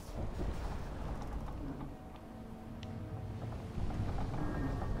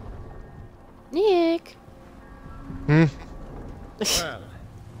 Nick? Hmm? Well,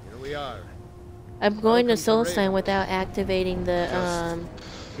 here we are. I'm going to Welcome to Solstheim Raven. without activating the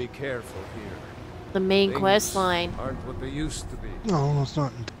Be careful here. the main Things quest line. aren't what they used to be. No, it's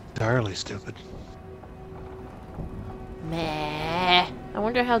not entirely stupid. Meh. I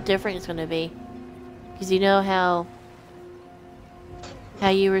wonder how different it's gonna be. Cause you know how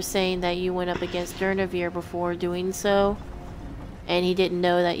you were saying that you went up against Durnavir before doing so, and he didn't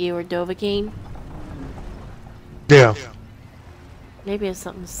know that you were Dovahkiin? Yeah. Maybe it's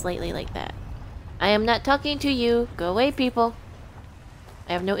something slightly like that. I am not talking to you. Go away, people.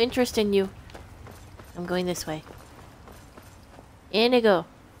 I have no interest in you. I'm going this way. Inigo.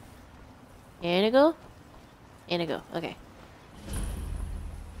 Inigo? Inigo. Okay.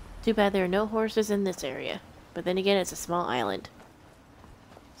 Too bad there are no horses in this area. But then again, it's a small island.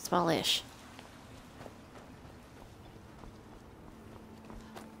 Smallish.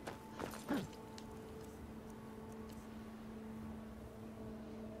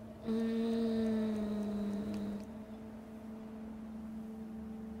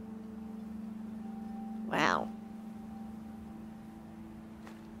 Wow.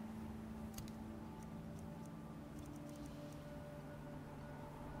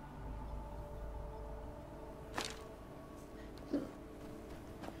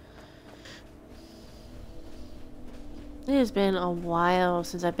 It has been a while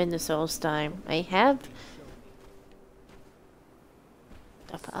since I've been to Solstheim. I have...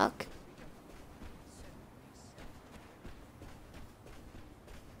 The fuck?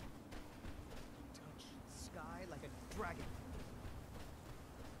 Touch the sky like a dragon.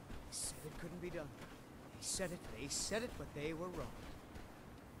 They said it couldn't be done. They said it, but they were wrong.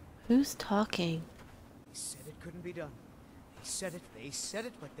 Who's talking? They said it couldn't be done. They said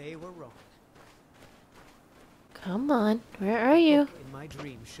it, but they were wrong. Come on, where are you? In my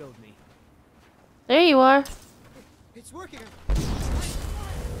dream showed me. There you are. It's working.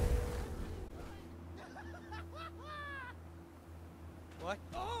 What?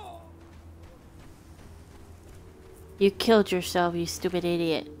 Oh! You killed yourself, you stupid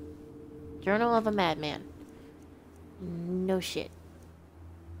idiot. Journal of a Madman. No shit.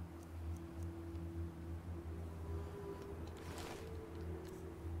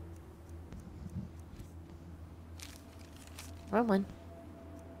 Wrong one.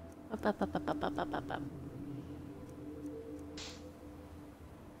 Up.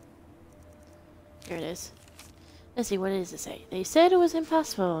 Here it is. Let's see, what does it say? They said it was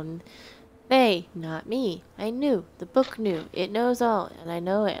impossible. And they, not me. I knew. The book knew. It knows all, and I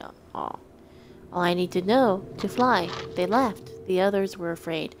know it all. All I need to know to fly. They laughed. The others were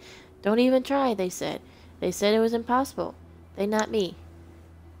afraid. Don't even try, they said. They said it was impossible. They, not me.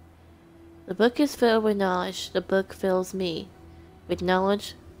 The book is filled with knowledge. The book fills me with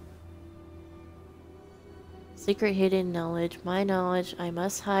knowledge. Secret hidden knowledge. My knowledge. I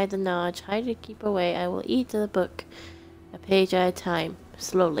must hide the knowledge. Hide it, keep away. I will eat the book. A page at a time.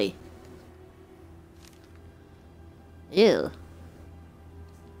 Slowly. Ew.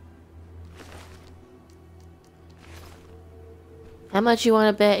 How much you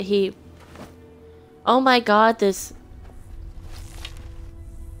want to bet he... Oh my god, this...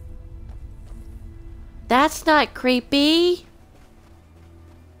 That's not creepy!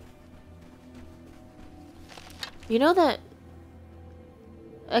 You know that...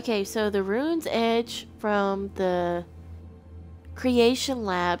 Okay, so the Rune's Edge from the Creation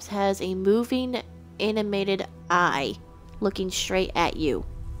Labs has a moving animated eye looking straight at you.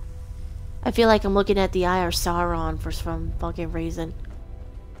 I feel like I'm looking at the eye of Sauron for some fucking reason.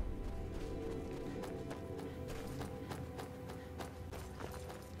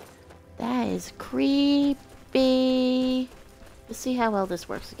 That is creepy. Let's see how well this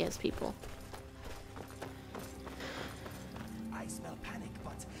works against people. I smell panic,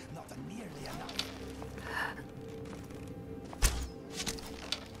 but not nearly enough.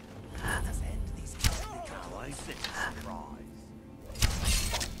 Let us end these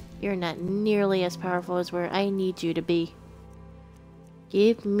You're not nearly as powerful as where I need you to be.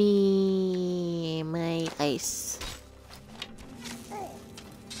 Give me my ice.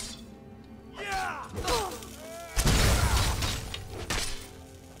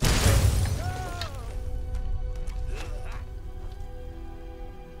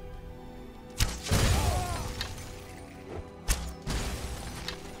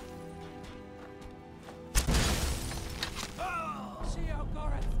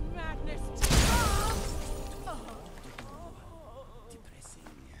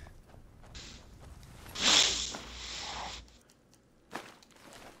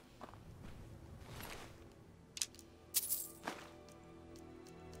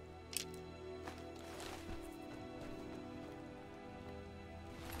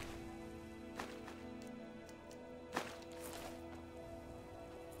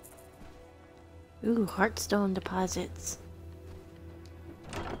 Ooh, Heartstone deposits.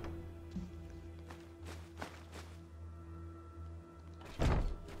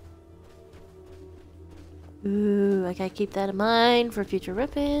 Ooh, I gotta keep that in mind for future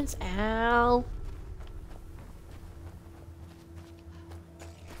reference. Ow.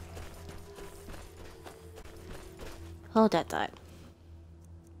 Hold that thought.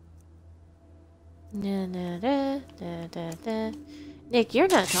 Da, da, da, da, da, da. Nick, you're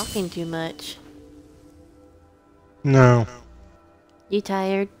not talking too much. No. You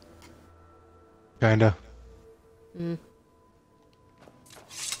tired? Kinda. Hmm.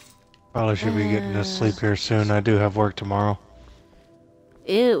 Probably should be getting to sleep here soon. I do have work tomorrow.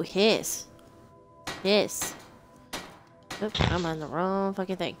 Ew, hiss. Hiss. Oops, I'm on the wrong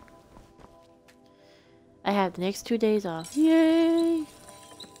fucking thing. I have the next 2 days off. Yay!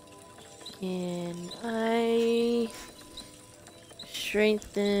 And I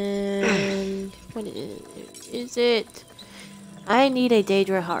strengthen. What is it? I need a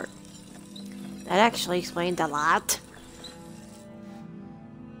Daedra heart. That actually explained a lot.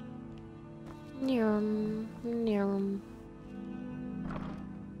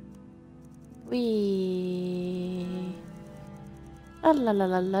 Wee. La la la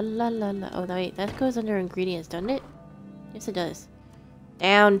la la la la la. Oh wait, that goes under ingredients, doesn't it? Yes, it does.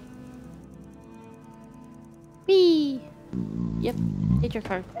 Down. Wee. Yep. Hit your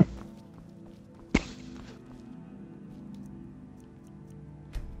card.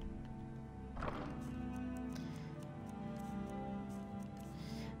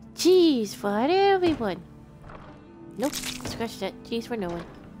 Cheese for everyone. Nope. Scratch that. Cheese for no one.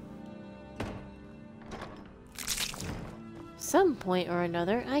 Some point or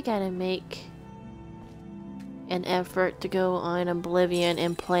another, I gotta make an effort to go on Oblivion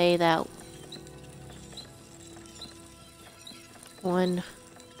and play that one.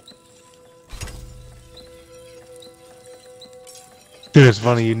 Dude, it's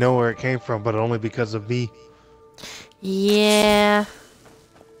funny, you know where it came from, but only because of me. Yeah.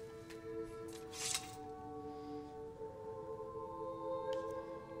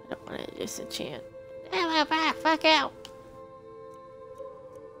 I don't want to disenchant. Fuck out.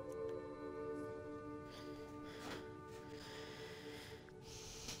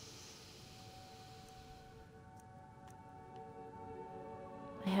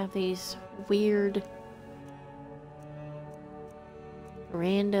 I have these weird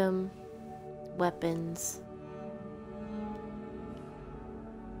random weapons.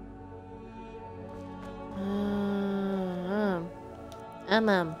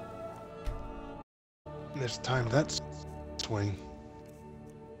 This time that's swing.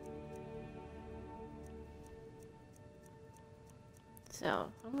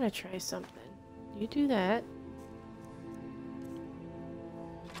 So, I'm gonna try something. You do that.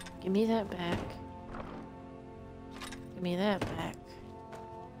 Give me that back. Give me that back.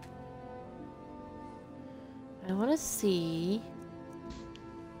 I want to see.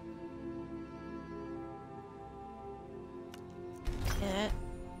 That.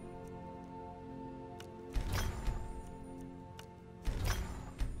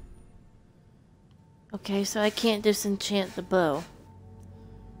 Okay, so I can't disenchant the bow.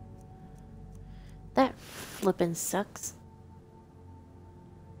 That flippin' sucks.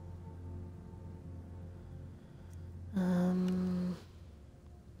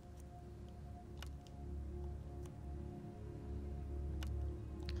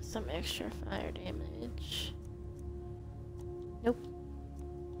 Some extra fire damage. Nope.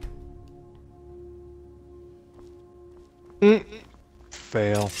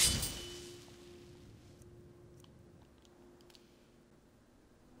 Fail.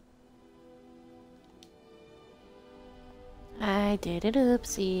 I did an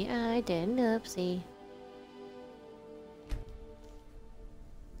oopsie. I did an oopsie.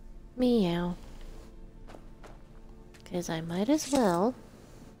 Meow. 'Cause I might as well.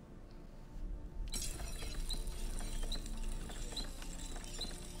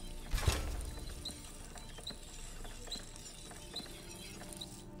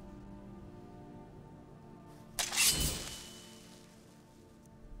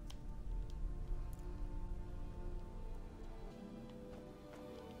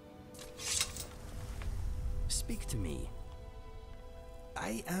 Speak to me.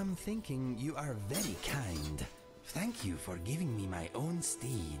 I am thinking you are very kind. Thank you for giving me my own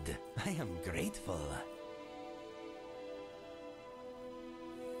steed. I am grateful.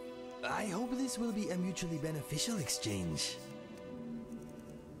 I hope this will be a mutually beneficial exchange.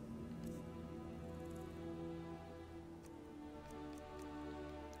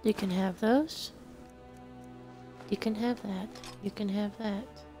 You can have those. You can have that. You can have that.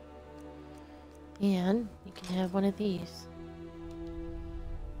 And you can have one of these.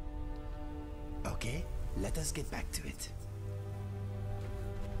 Okay, let us get back to it.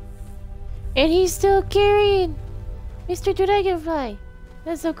 And he's still carrying Mr. Dragonfly.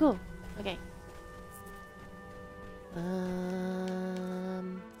 That's so cool. Okay. Give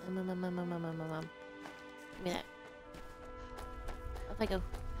me that. Off I go.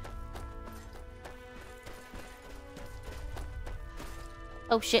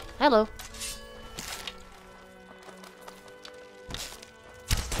 Oh shit, hello.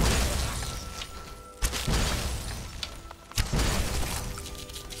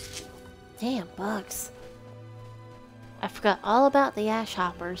 Damn bugs. I forgot all about the ash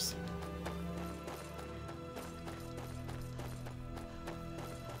hoppers.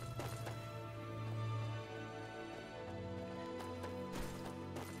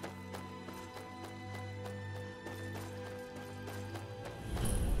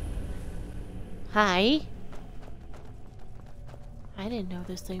 Hi. I didn't know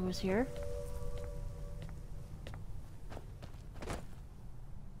this thing was here.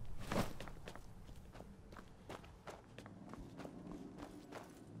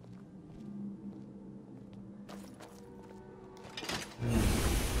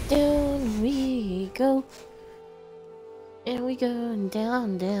 Down we go. And we go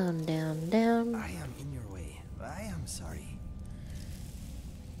down, down, down, down. I am in your way. I am sorry.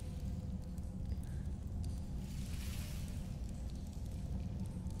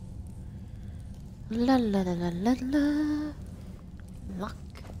 La la la la la la. Lock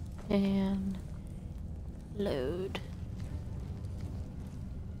and load.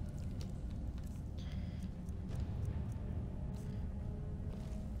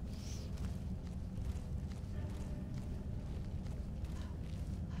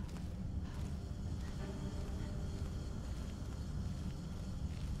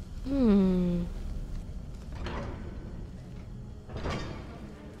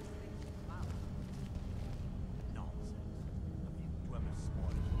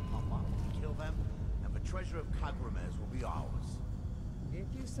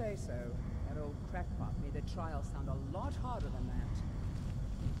 If you say so, that old crackpot made the trial sound a lot harder than that.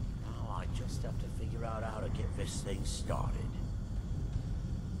 Oh, I just have to figure out how to get this thing started.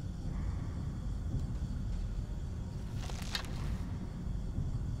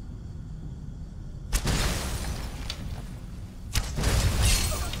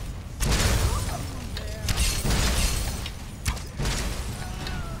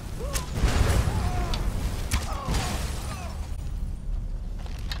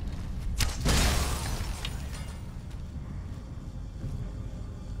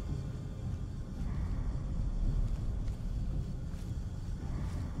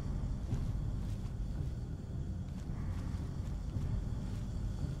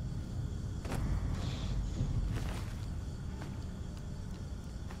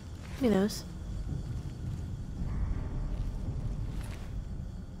 Give me those.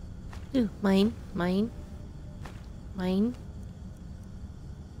 Ooh, mine, mine, mine,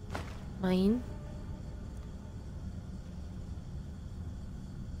 mine.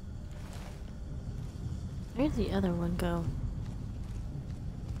 Where'd the other one go?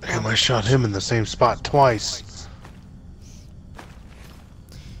 Damn, I shot him in the same spot twice.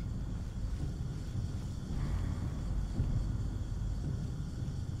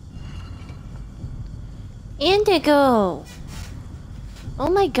 Indigo! Oh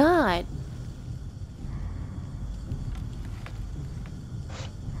my god.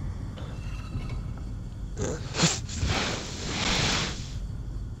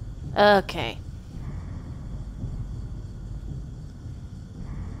 Okay.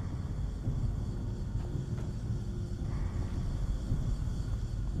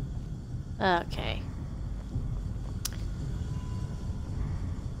 Okay.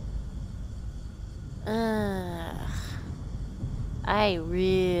 I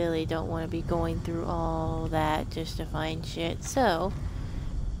really don't want to be going through all that just to find shit, so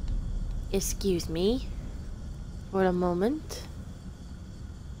excuse me for a moment.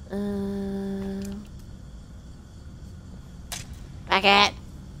 Back it.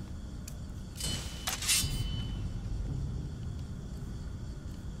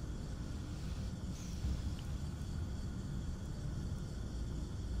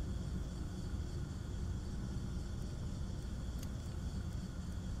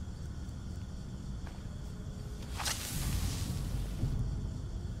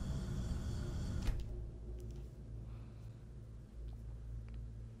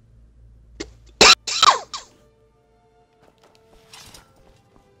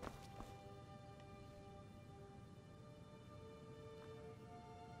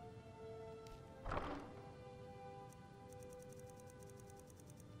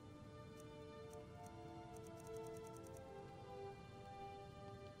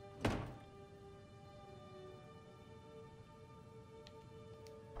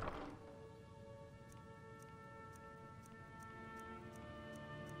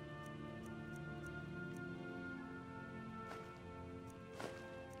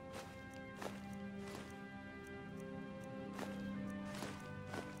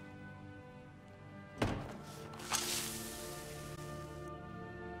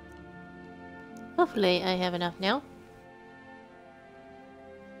 Hopefully I have enough now.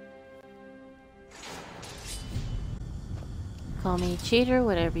 Call me a cheater,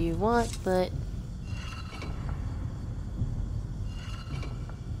 whatever you want, but...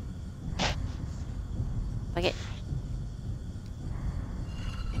 Fuck it.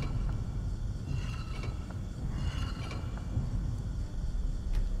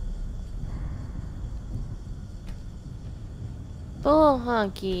 Bull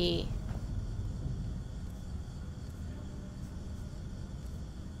honky.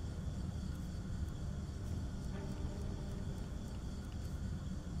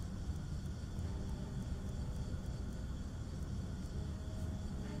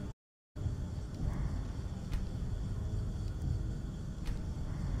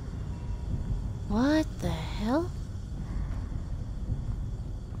 What the hell?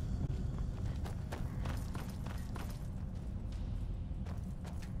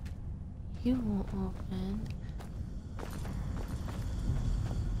 You won't open.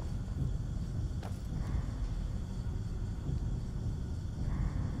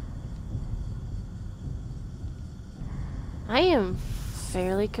 I am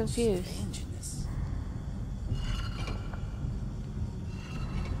fairly confused. Strangeness.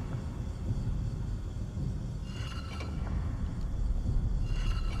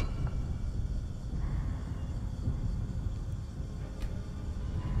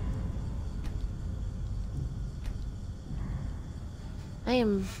 I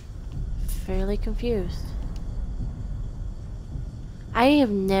am fairly confused. I have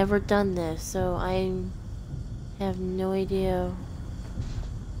never done this, so I have no idea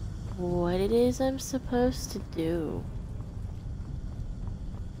what it is I'm supposed to do.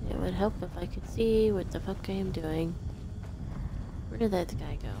 It would help if I could see what the fuck I am doing. Where did that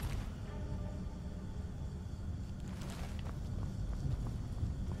guy go?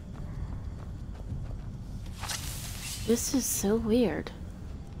 This is so weird.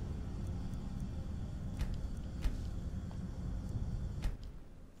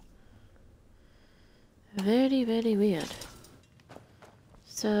 Very, very weird.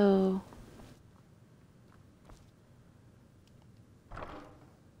 So...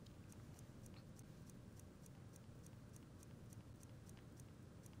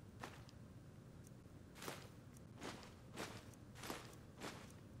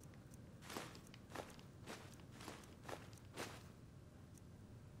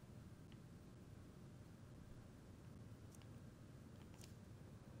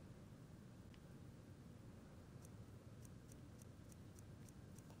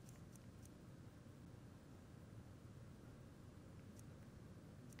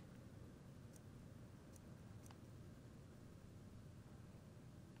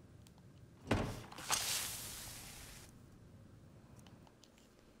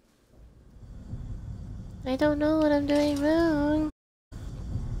 I don't know what I'm doing wrong.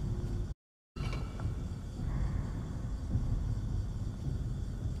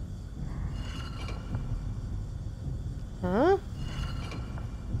 Huh?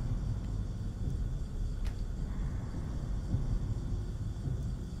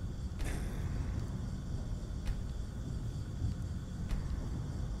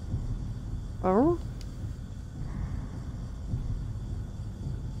 Oh?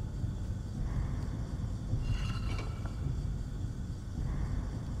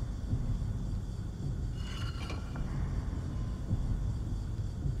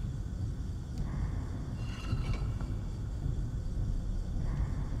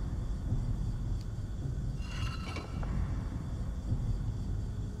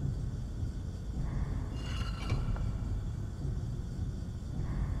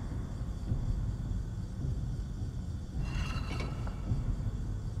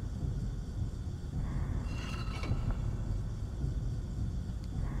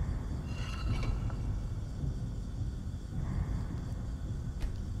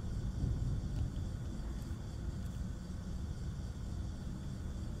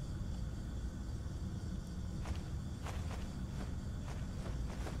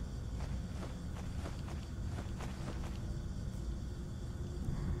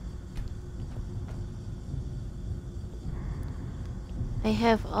 I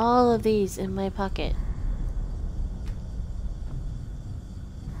have all of these in my pocket.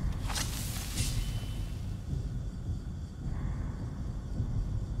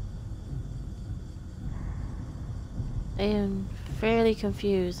 I am fairly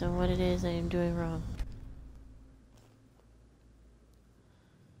confused on what it is I am doing wrong.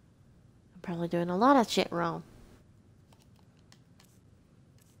 I'm probably doing a lot of shit wrong.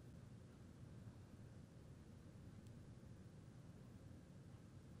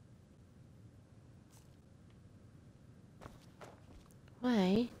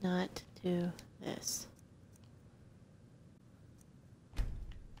 Why not do this?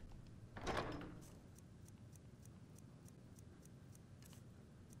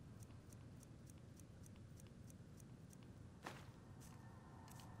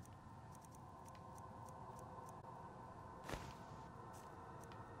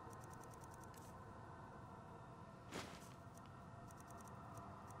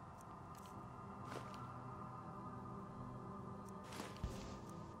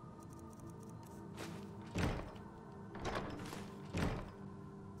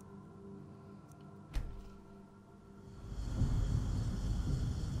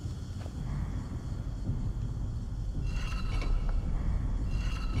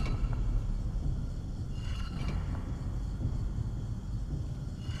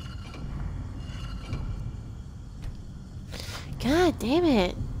 God damn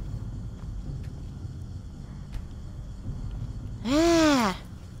it. Ah.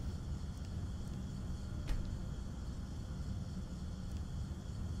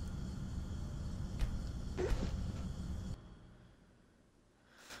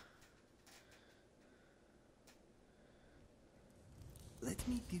 Let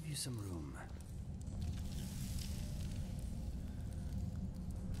me give you some room.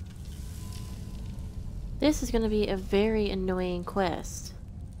 This is going to be a very annoying quest.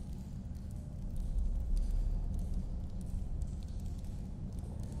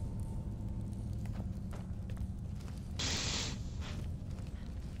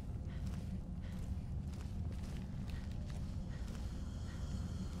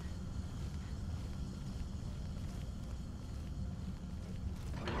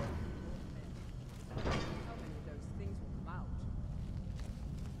 How many of those things will come out?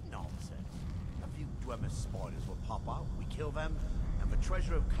 Nonsense. A few Dwemer spiders will pop out, we kill them, and the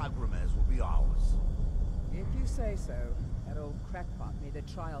treasure of Kagramez will be ours. If you say so. That old crackpot made the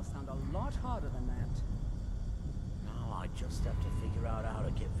trial sound a lot harder than that. Now I just have to figure out how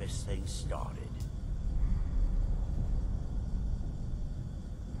to get this thing started.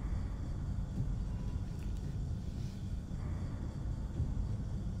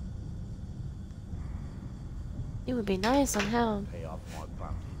 It would be nice on how. Pay off my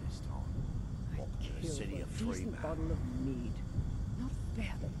bounty this time. Walk to the city of a decent Freeman. bottle of mead. Not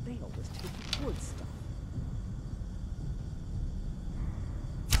fair that they always take the good stuff.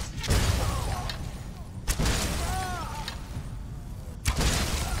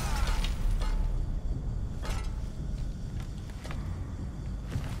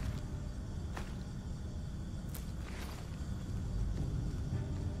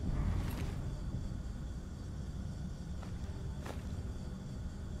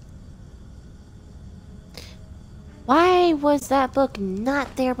 Why was that book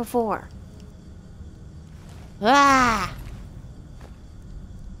not there before? Ah!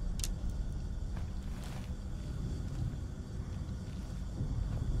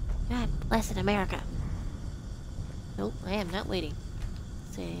 God blessed America. Nope, I am not waiting.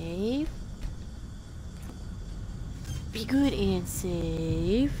 Save. Be good and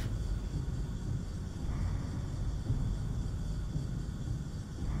save.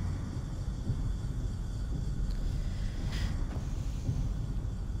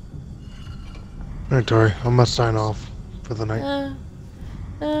 Alright, Tori, I'm gonna sign off for the night.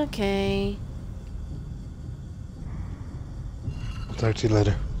 Okay. I'll talk to you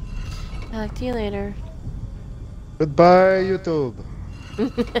later. Talk to you later. Goodbye, YouTube.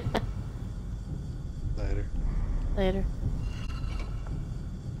 Later. Later.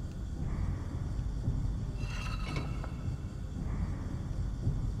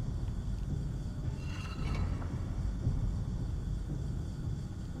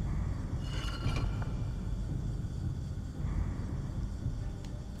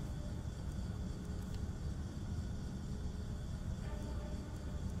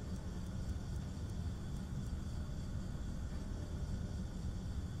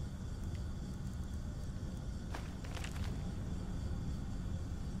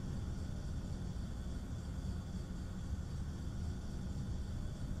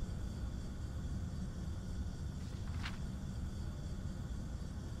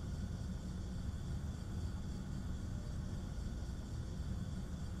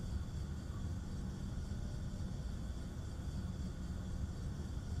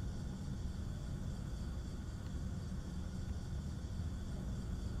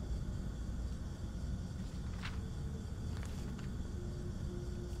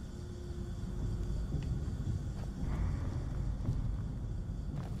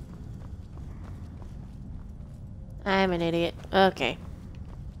 I'm an idiot. Okay.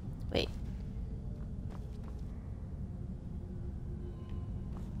 Wait.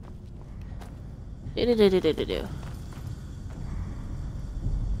 Do-do-do-do-do-do.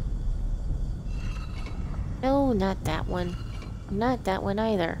 No, not that one. Not that one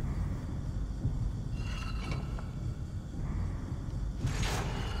either.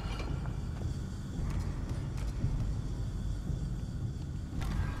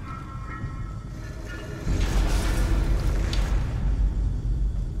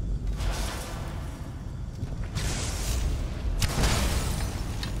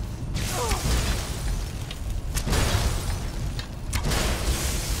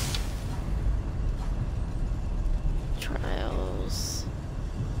 Trials.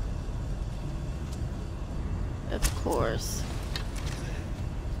 Of course.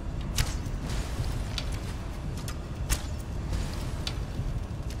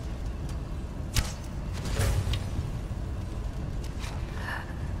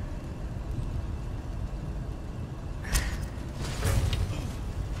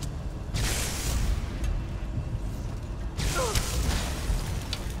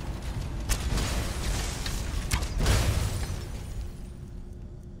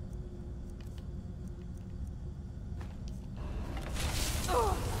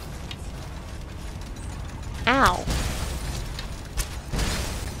 Ow.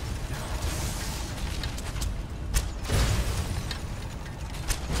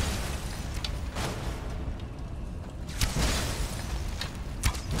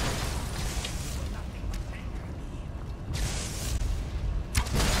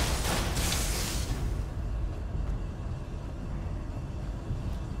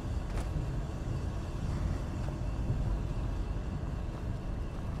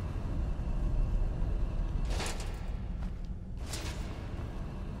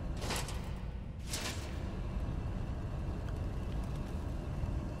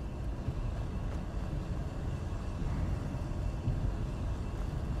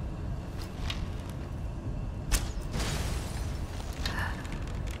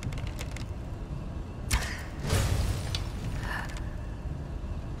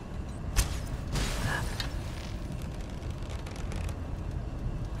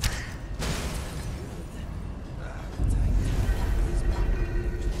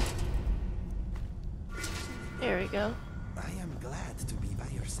 There we go. I am glad to be by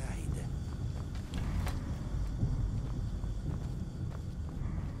your side.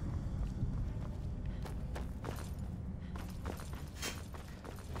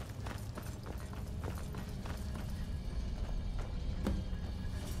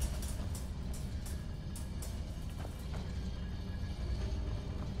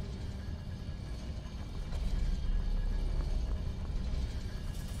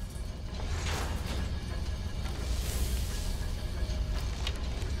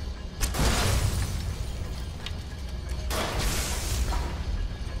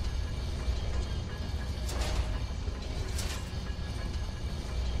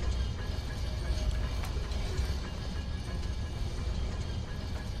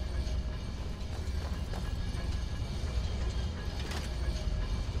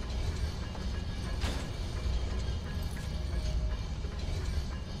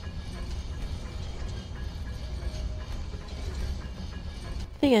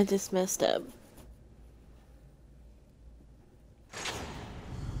 I think I just messed up.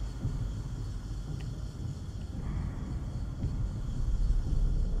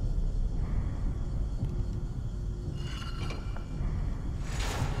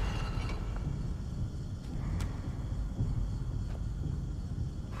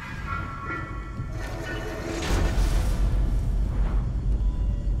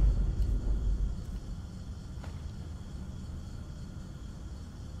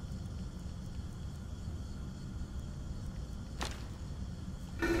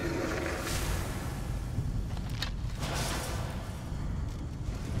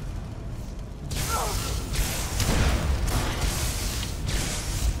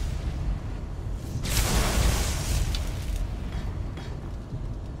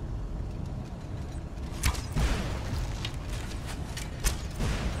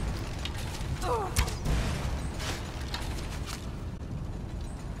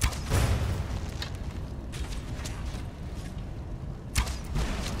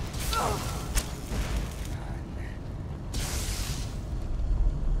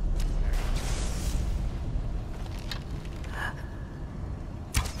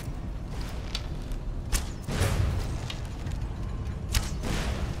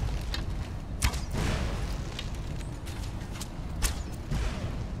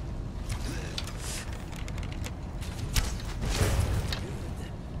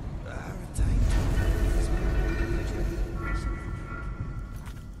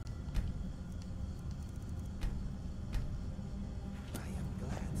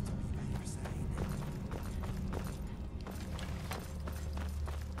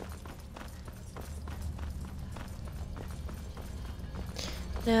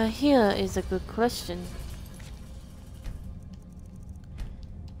 Now here is a good question.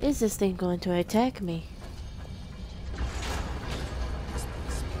 Is this thing going to attack me?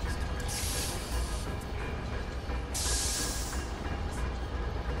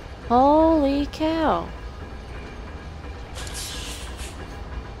 Holy cow!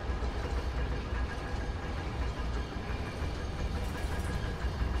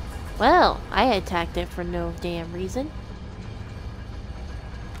 Well, I attacked it for no damn reason.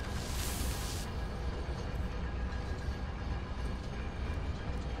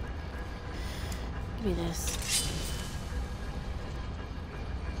 Give me this.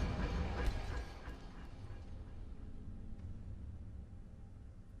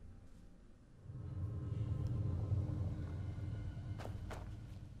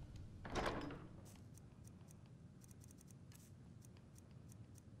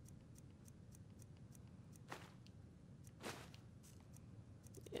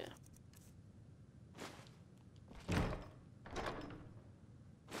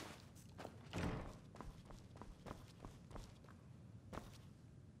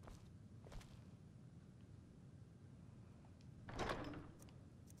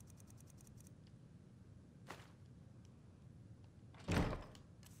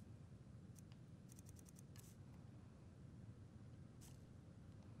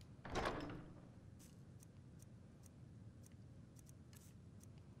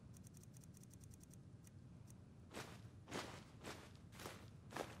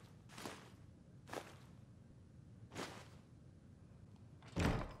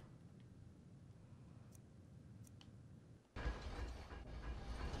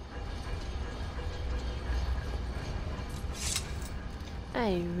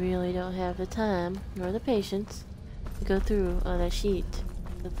 I really don't have the time, nor the patience, to go through all that sheet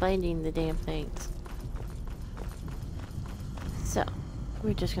of finding the damn things. So,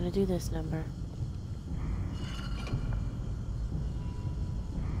 we're just gonna do this number.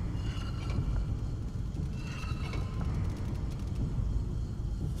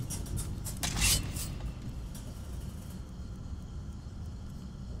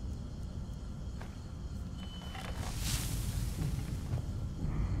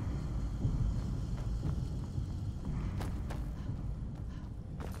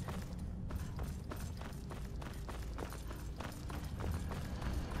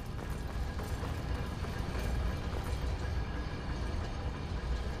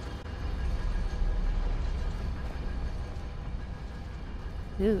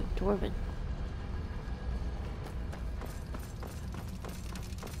 Ooh, Dwarven.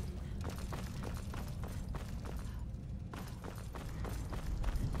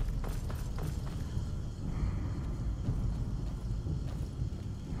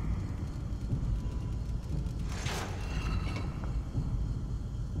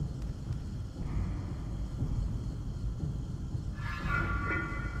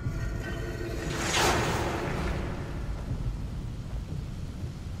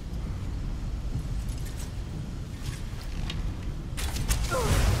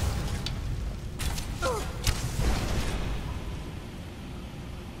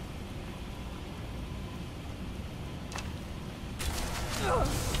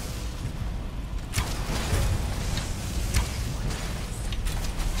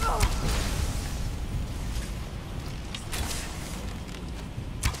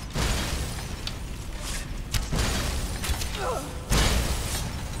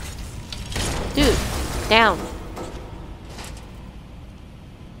 Dude, down.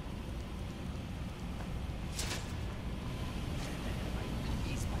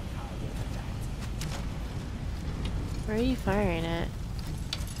 Where are you firing at?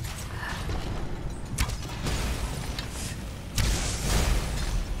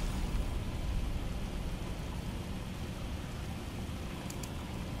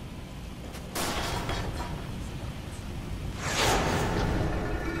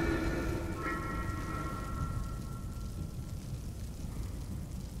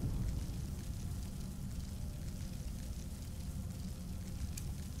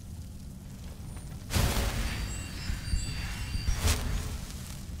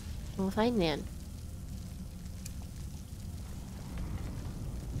 Well, fine then.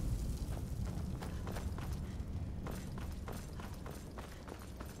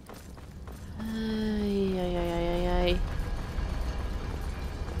 Ay, ay, ay, ay, ay, ay.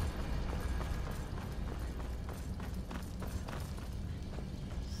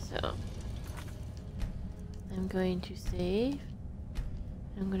 So, I'm going to save.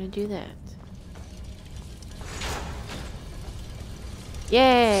 I'm going to do that.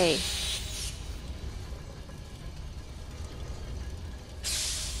 Yay!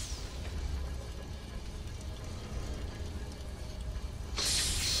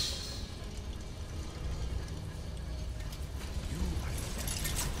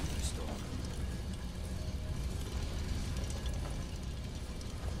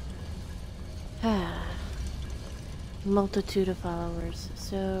 Multitude of followers.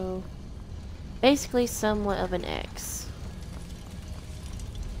 So, basically somewhat of an X.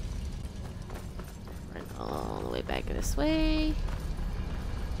 Run all the way back this way.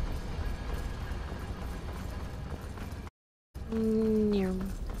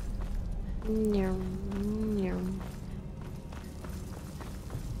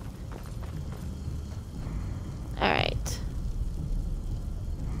 Alright.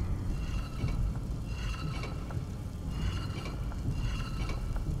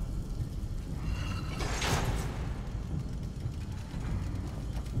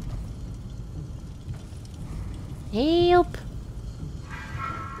 Help!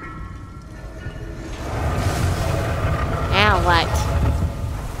 Ow, what?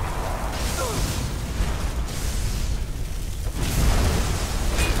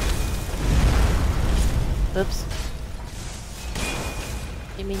 Oops.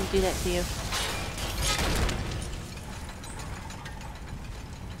 Didn't mean to do that to you.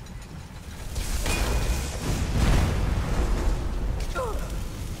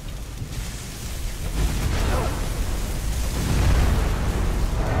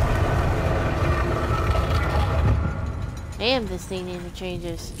 Damn, this thing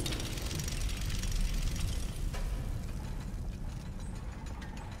interchanges.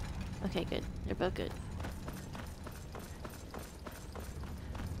 Okay, good. They're both good.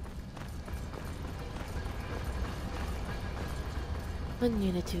 One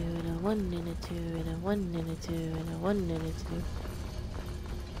and a two and a one and a two and a one and a two and a one and a two.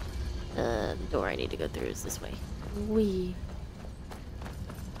 The door I need to go through is this way. Wee.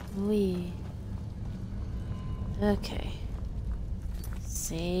 Okay.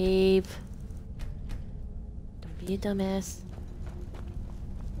 Save. Don't be a dumbass.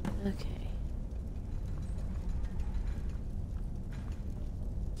 Okay.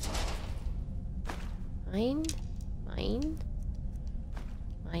 Mine.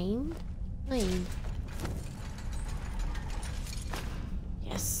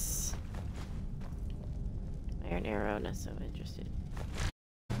 Yes. Iron arrow, not so interested.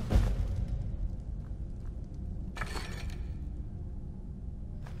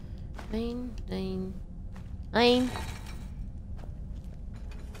 Mine.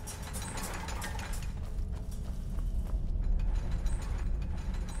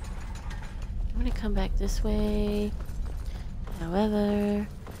 I'm gonna come back this way. However,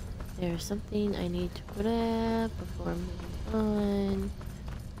 there's something I need to put up before moving on.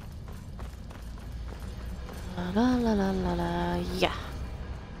 La la la la la. Yeah.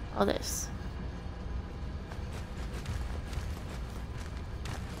 All this.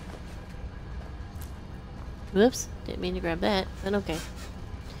 Whoops, didn't mean to grab that, but okay.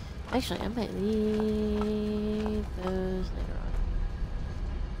 Actually, I might leave those later on.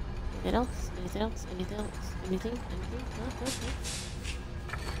 Anything else? Anything else? Anything else? Anything? Anything? No.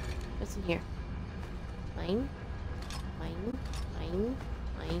 What's in here? Mine.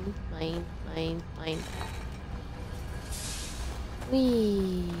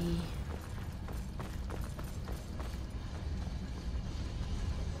 Whee!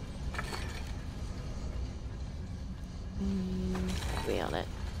 We on it.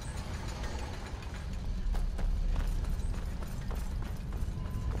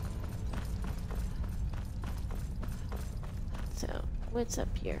 So, what's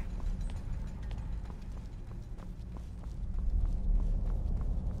up here?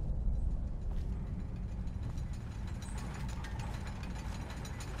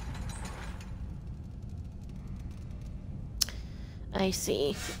 I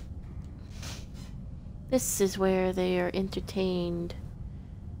see. This is where they are entertained.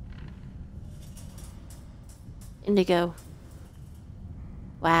 Inigo.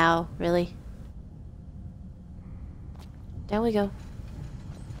 Wow, really? Down we go.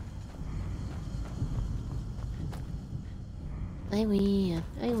 I win.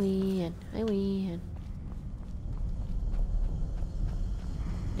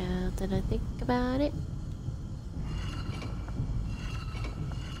 Now that I think about it.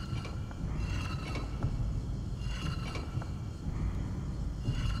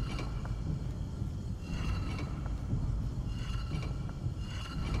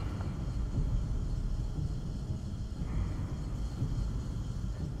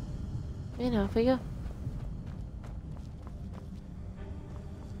 And off we go.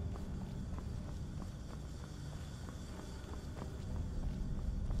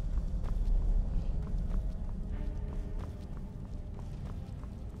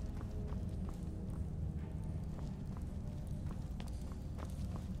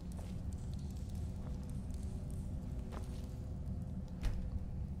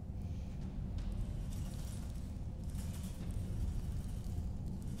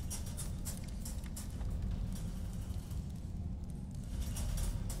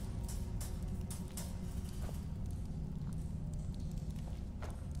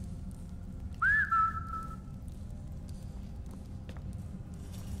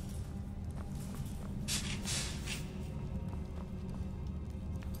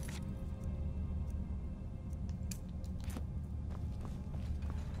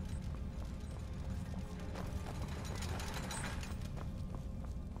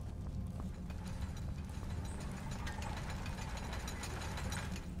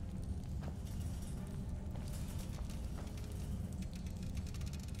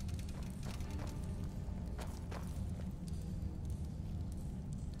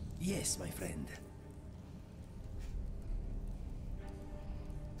 Yes, my friend.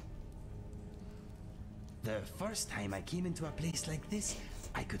 The first time I came into a place like this,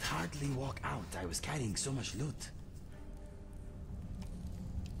 I could hardly walk out. I was carrying so much loot.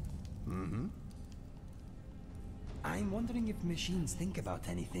 Mm-hmm. I'm wondering if machines think about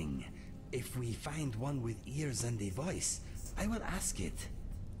anything. If we find one with ears and a voice, I will ask it.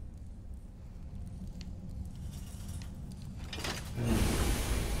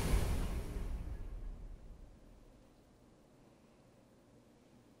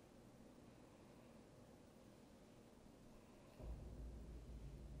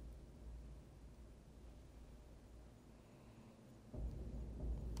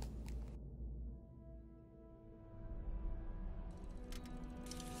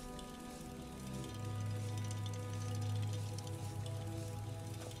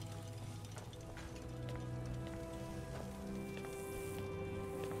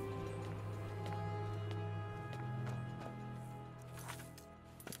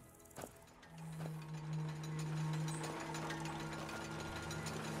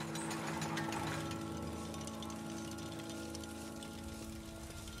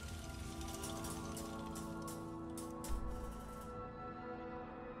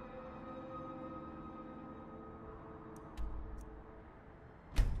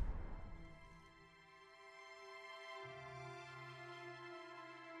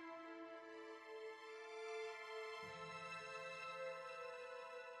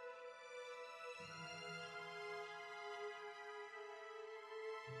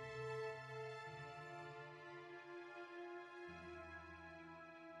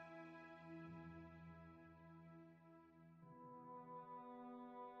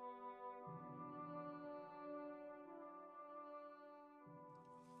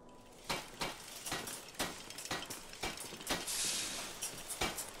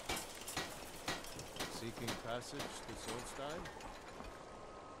 Seeking passage to Solstein?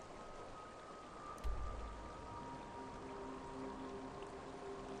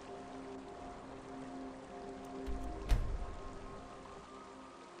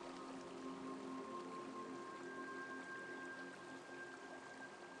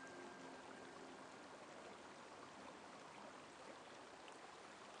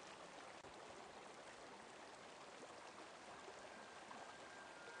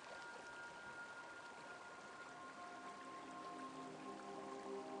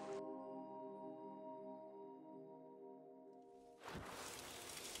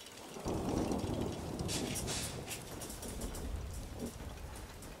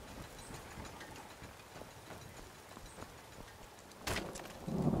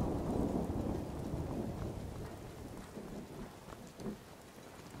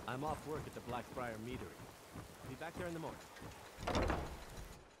 I'm off work at the Blackfriar Meadery. Be back there in the morning.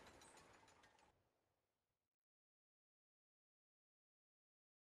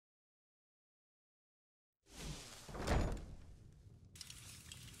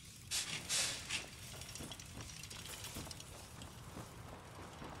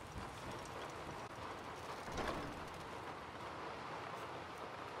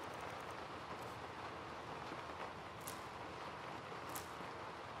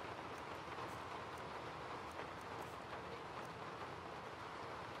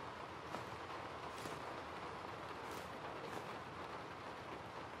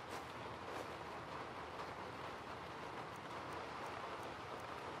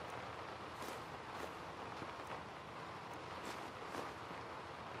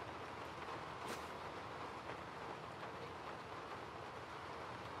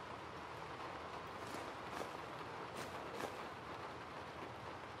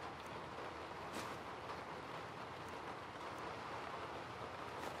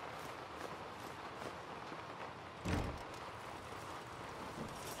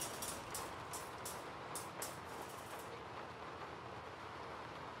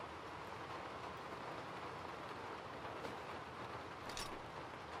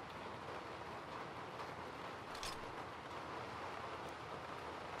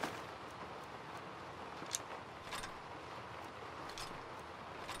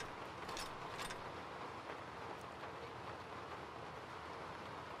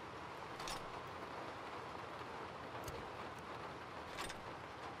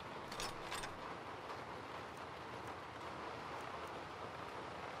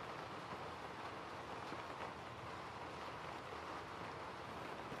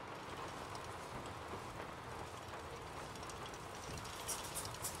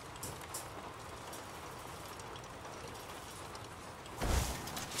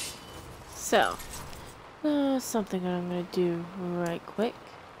 So, something I'm gonna do right quick.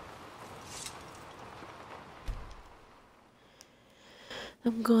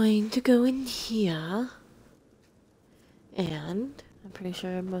 I'm going to go in here. And I'm pretty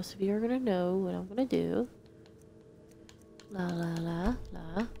sure most of you are going to know what I'm going to do. La la la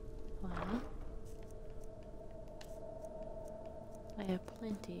la la. I have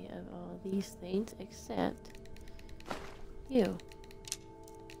plenty of all these things except you.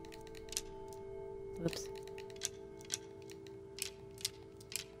 Whoops.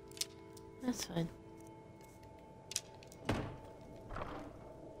 That's fine.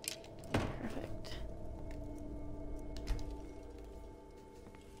 Perfect.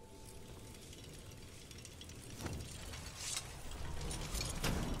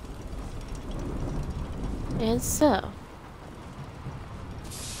 And so,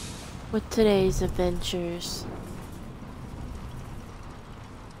 with today's adventures,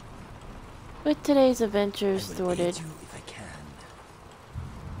 thwarted. If I can.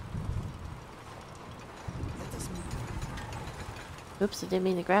 Oops, I didn't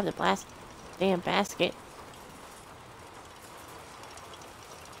mean to grab the damn basket.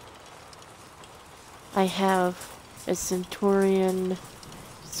 I have a Centurion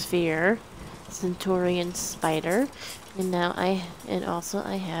sphere, Centurion spider, and now I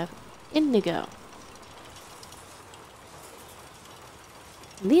have Inigo.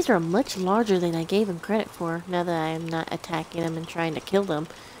 These are much larger than I gave them credit for, now that I am not attacking them and trying to kill them.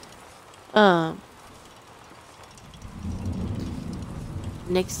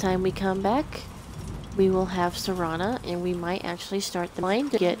 Next time we come back, we will have Serana, and we might actually start the mine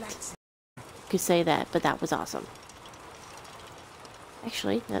to get... Could say that, but that was awesome.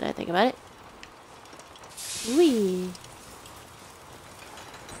 Actually, now that I think about it. Whee!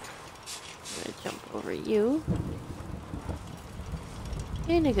 I'm gonna jump over you.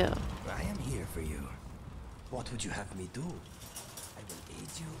 Inigo. I am here for you. What would you have me do? I will aid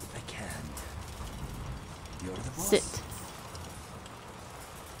you if I can. You're the boss. Sit.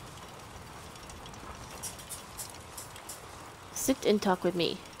 Sit and talk with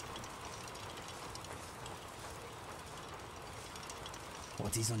me.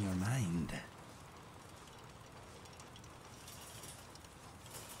 What is on your mind?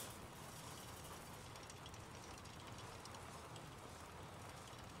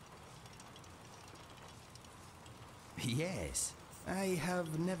 Yes, I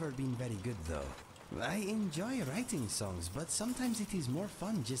have never been very good though. I enjoy writing songs, but sometimes it is more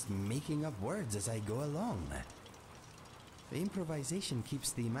fun just making up words as I go along. Improvisation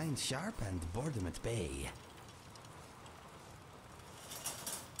keeps the mind sharp and boredom at bay.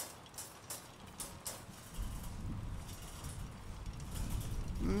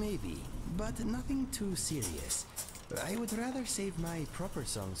 Maybe, but nothing too serious. I would rather save my proper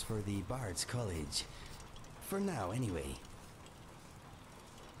songs for the Bard's College. For now, anyway.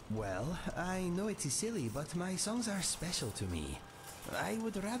 Well, I know it is silly, but my songs are special to me. I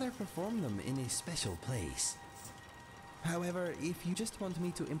would rather perform them in a special place. However, if you just want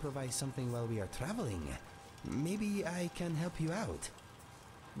me to improvise something while we are traveling, maybe I can help you out.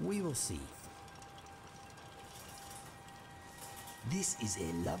 We will see. This is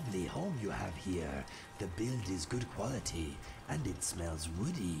a lovely home you have here. The build is good quality, and it smells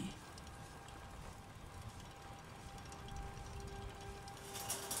woody.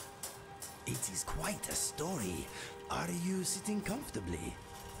 It is quite a story. Are you sitting comfortably?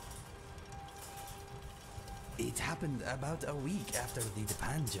 It happened about a week after the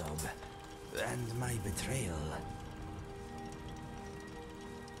Japan job, and my betrayal.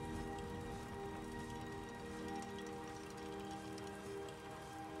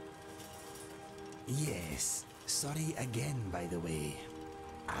 Yes, sorry again, by the way.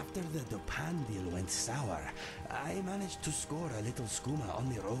 After the Japan deal went sour, I managed to score a little skooma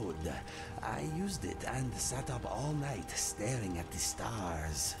on the road. I used it and sat up all night staring at the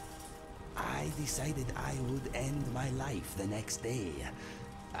stars. I decided I would end my life the next day.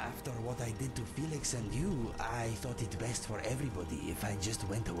 After what I did to Felix and you, I thought it best for everybody if I just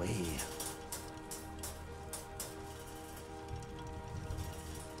went away.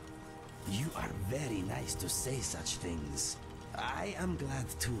 You are very nice to say such things. I am glad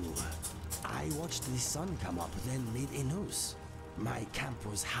too. I watched the sun come up, then made a noose. My camp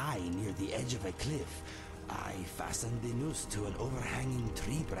was high near the edge of a cliff. I fastened the noose to an overhanging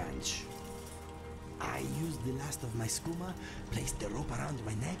tree branch. I used the last of my skooma, placed the rope around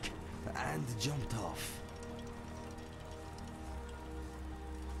my neck, and jumped off.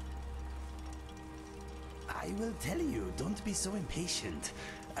 I will tell you, don't be so impatient.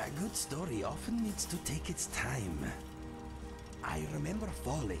 A good story often needs to take its time. I remember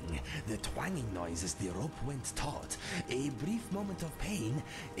falling, the twanging noise as the rope went taut, a brief moment of pain,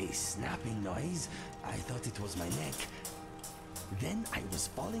 a snapping noise. I thought it was my neck. Then I was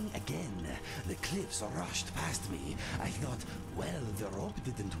falling again. The cliffs rushed past me. I thought, well, the rope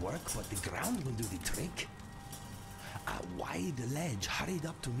didn't work, but the ground will do the trick. A wide ledge hurried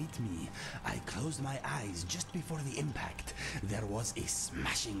up to meet me. I closed my eyes just before the impact. There was a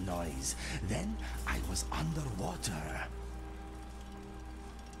smashing noise. Then I was underwater.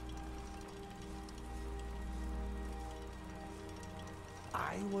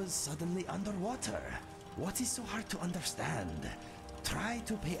 I was suddenly underwater. What is so hard to understand? Try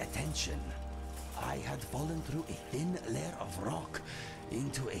to pay attention. I had fallen through a thin layer of rock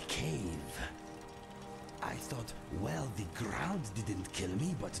into a cave. I thought, well, the ground didn't kill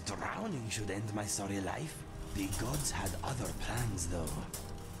me, but drowning should end my sorry life. The gods had other plans, though.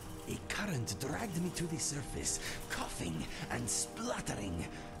 A current dragged me to the surface, coughing and spluttering.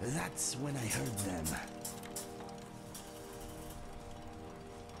 That's when I heard them.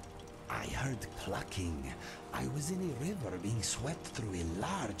 I heard clucking. I was in a river being swept through a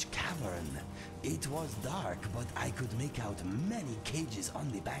large cavern. It was dark, but I could make out many cages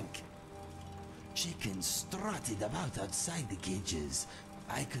on the bank. Chickens strutted about outside the cages.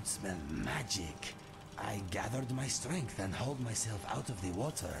 I could smell magic. I gathered my strength and hauled myself out of the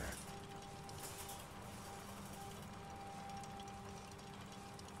water.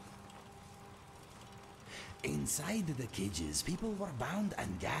 Inside the cages, people were bound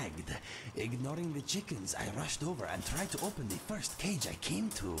and gagged. Ignoring the chickens, I rushed over and tried to open the first cage I came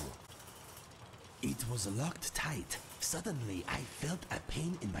to. It was locked tight. Suddenly, I felt a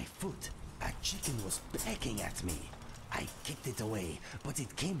pain in my foot. A chicken was pecking at me. I kicked it away, but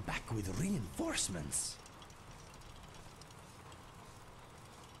it came back with reinforcements.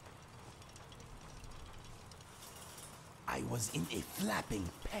 I was in a flapping,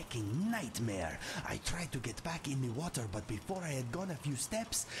 pecking nightmare. I tried to get back in the water, but before I had gone a few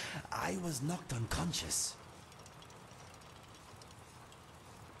steps, I was knocked unconscious.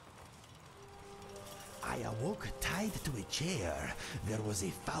 I awoke tied to a chair. There was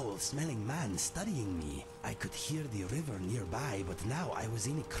a foul-smelling man studying me. I could hear the river nearby, but now I was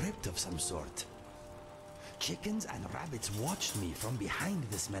in a crypt of some sort. Chickens and rabbits watched me from behind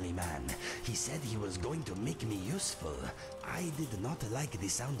the smelly man. He said he was going to make me useful. I did not like the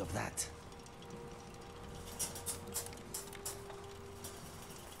sound of that.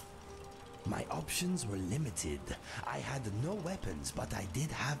 My options were limited. I had no weapons, but I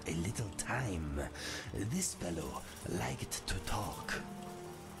did have a little time. This fellow liked to talk.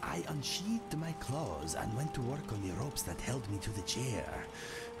 I unsheathed my claws and went to work on the ropes that held me to the chair.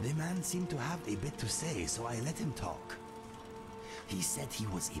 The man seemed to have a bit to say, so I let him talk. He said he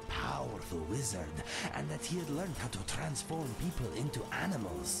was a powerful wizard and that he had learned how to transform people into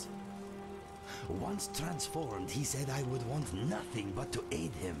animals. Once transformed, he said I would want nothing but to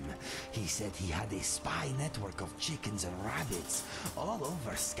aid him. He said he had a spy network of chickens and rabbits all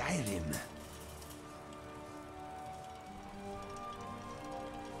over Skyrim.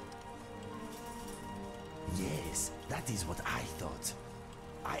 Yes, that is what I thought.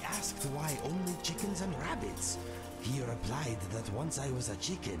 I asked why only chickens and rabbits. He replied that once I was a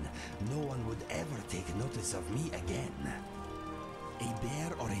chicken, no one would ever take notice of me again. A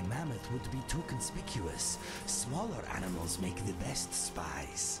bear or a mammoth would be too conspicuous. Smaller animals make the best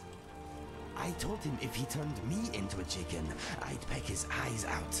spies. I told him if he turned me into a chicken, I'd peck his eyes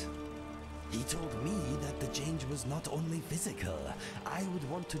out. He told me that the change was not only physical. I would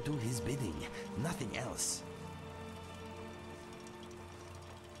want to do his bidding, nothing else.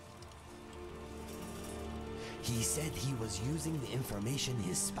 He said he was using the information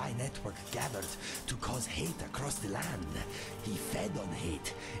his spy network gathered to cause hate across the land. He fed on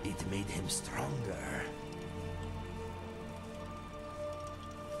hate. It made him stronger.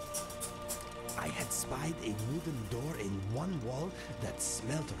 I had spied a wooden door in one wall that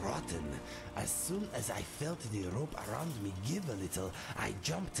smelled rotten. As soon as I felt the rope around me give a little, I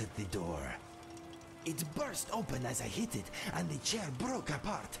jumped at the door. It burst open as I hit it, and the chair broke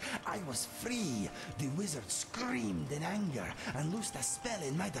apart. I was free. The wizard screamed in anger and loosed a spell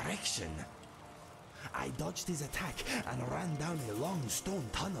in my direction. I dodged his attack and ran down a long stone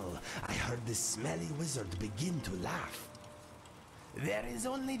tunnel. I heard the smelly wizard begin to laugh. "There is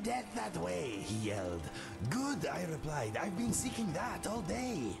only death that way," he yelled. "Good," I replied. "I've been seeking that all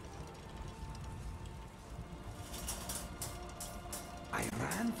day." I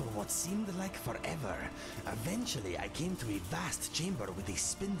ran for what seemed like forever. Eventually, I came to a vast chamber with a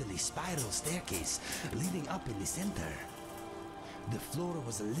spindly spiral staircase leading up in the center. The floor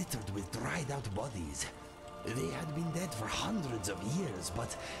was littered with dried-out bodies. They had been dead for hundreds of years,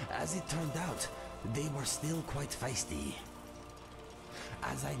 but as it turned out, they were still quite feisty.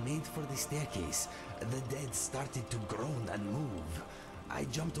 As I made for the staircase, the dead started to groan and move. I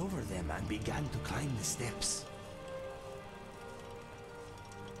jumped over them and began to climb the steps.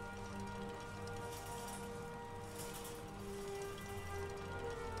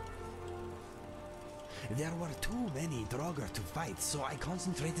 There were too many Draugr to fight, so I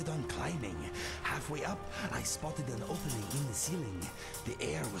concentrated on climbing. Halfway up, I spotted an opening in the ceiling. The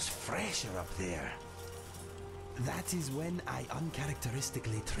air was fresher up there. That is when I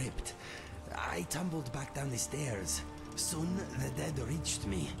uncharacteristically tripped. I tumbled back down the stairs. Soon the dead reached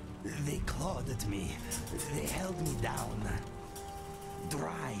me. They clawed at me. They held me down.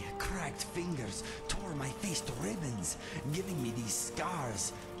 Dry, cracked fingers tore my face to ribbons, giving me these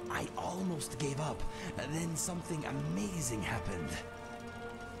scars. I almost gave up, then something amazing happened.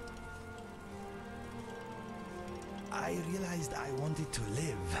 I realized I wanted to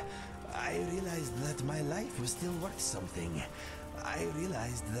live. I realized that my life was still worth something. I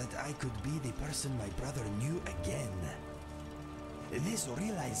realized that I could be the person my brother knew again. This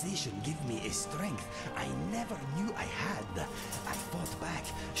realization gave me a strength I never knew I had. I fought back,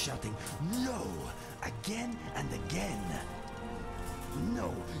 shouting, "No!" again and again.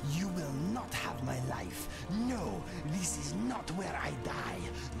 No, you will not have my life. No, this is not where I die.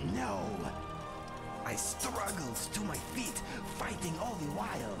 No! I struggled to my feet, fighting all the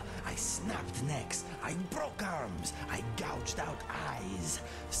while. I snapped necks, I broke arms, I gouged out eyes.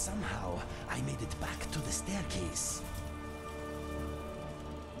 Somehow, I made it back to the staircase.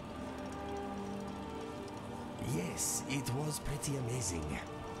 Yes, it was pretty amazing.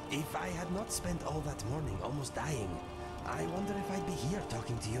 If I had not spent all that morning almost dying, I wonder if I'd be here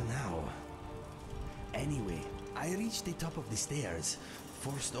talking to you now. Anyway, I reached the top of the stairs,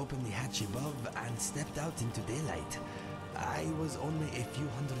 forced open the hatch above, and stepped out into daylight. I was only a few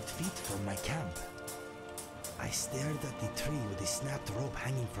hundred feet from my camp. I stared at the tree with the snapped rope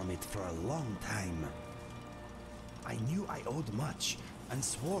hanging from it for a long time. I knew I owed much, and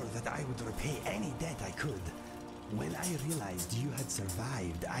swore that I would repay any debt I could. When I realized you had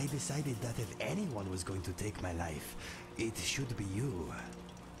survived, I decided that if anyone was going to take my life, it should be you.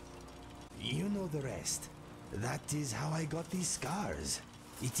 You know the rest. That is how I got these scars.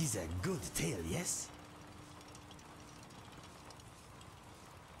 It is a good tale, yes?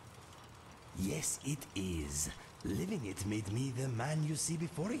 Yes, it is. Living it made me the man you see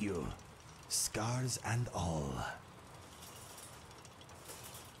before you. Scars and all.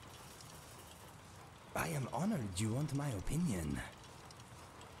 I am honored you want my opinion.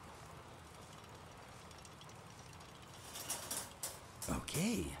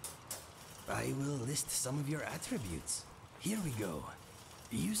 Okay. I will list some of your attributes. Here we go.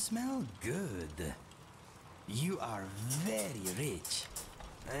 You smell good. You are very rich.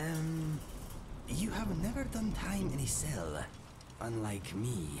 You have never done time in a cell, unlike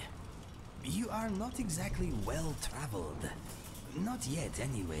me. You are not exactly well-traveled. Not yet,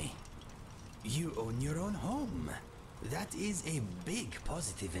 anyway. You own your own home. That is a big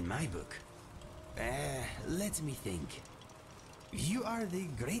positive in my book. Let me think. You are the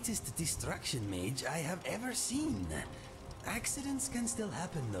greatest destruction mage I have ever seen. Accidents can still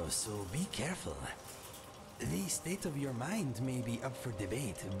happen though, so be careful. The state of your mind may be up for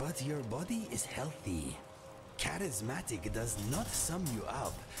debate, but your body is healthy. Charismatic does not sum you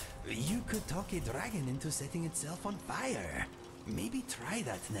up. You could talk a dragon into setting itself on fire. Maybe try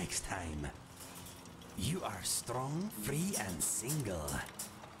that next time. You are strong, free, and single.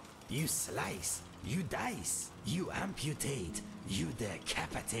 You slice, you dice, you amputate, you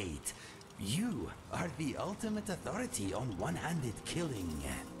decapitate. You are the ultimate authority on one-handed killing.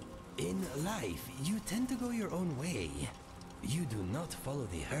 In life, you tend to go your own way. You do not follow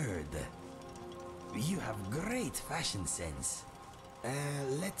the herd. You have great fashion sense.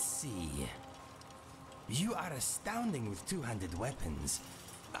 Let's see. You are astounding with two-handed weapons.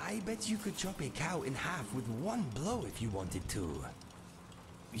 I bet you could chop a cow in half with one blow if you wanted to.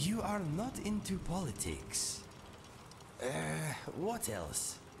 You are not into politics. What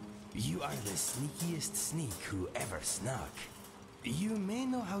else? You are the sneakiest sneak who ever snuck. You may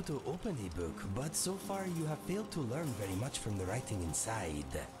know how to open a book, but so far you have failed to learn very much from the writing inside.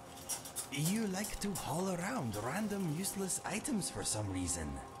 You like to haul around random useless items for some reason.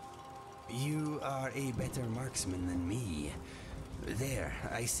 You are a better marksman than me. There,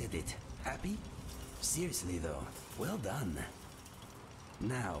 I said it. Happy? Seriously though, well done.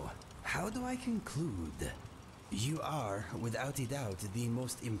 Now, how do I conclude? You are, without a doubt, the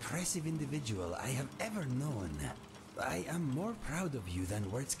most impressive individual I have ever known. I am more proud of you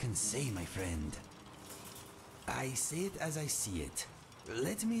than words can say, my friend. I say it as I see it.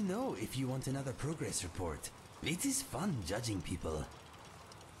 Let me know if you want another progress report. It is fun judging people.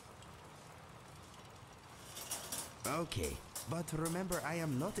 Okay, but remember I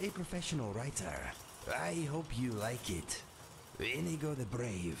am not a professional writer. I hope you like it. Inigo the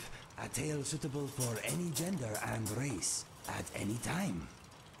Brave, a tale suitable for any gender and race, at any time.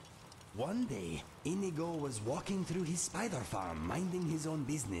 One day, Inigo was walking through his spider farm, minding his own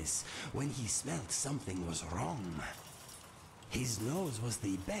business, when he smelt something was wrong. His nose was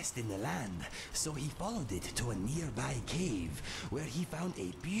the best in the land, so he followed it to a nearby cave, where he found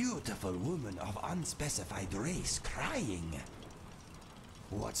a beautiful woman of unspecified race crying.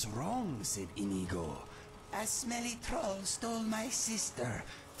 "What's wrong?" said Inigo. "A smelly troll stole my sister,"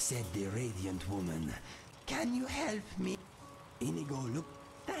 said the radiant woman. "Can you help me?" Inigo looked.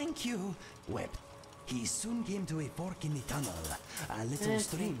 "Thank you," wept. He soon came to a fork in the tunnel. A little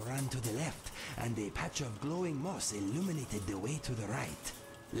stream ran to the left, and a patch of glowing moss illuminated the way to the right.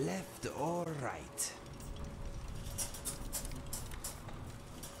 Left or right?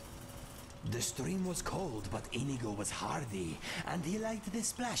 The stream was cold, but Inigo was hardy, and he liked the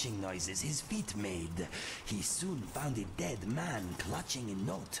splashing noises his feet made. He soon found a dead man clutching a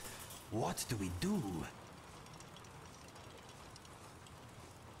note. What do we do?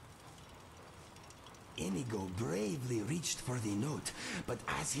 Inigo bravely reached for the note, but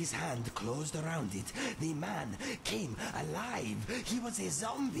as his hand closed around it, the man came alive. He was a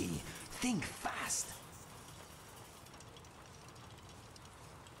zombie. Think fast.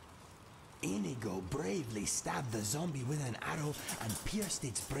 Inigo bravely stabbed the zombie with an arrow and pierced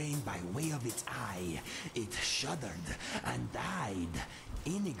its brain by way of its eye. It shuddered and died.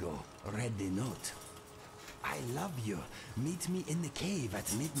 Inigo read the note. "I love you. Meet me in the cave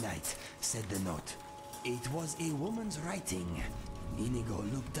at midnight," said the note. It was a woman's writing. Inigo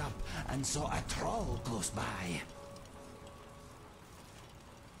looked up and saw a troll close by.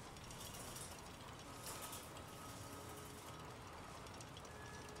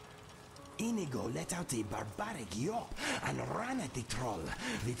 Inigo let out a barbaric yawp and ran at the troll.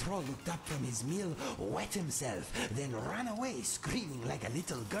 The troll looked up from his meal, wet himself, then ran away screaming like a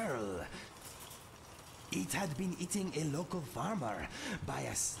little girl. It had been eating a local farmer by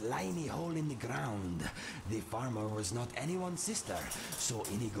a slimy hole in the ground. The farmer was not anyone's sister, so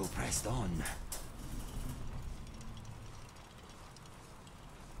Inigo pressed on.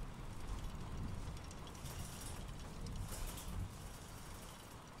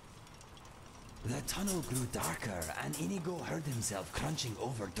 The tunnel grew darker, and Inigo heard himself crunching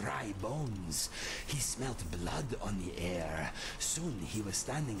over dry bones. He smelt blood on the air. Soon he was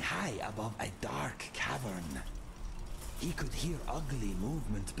standing high above a dark cavern. He could hear ugly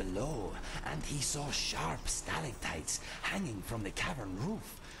movement below, and he saw sharp stalactites hanging from the cavern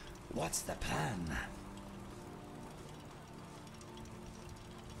roof. What's the plan?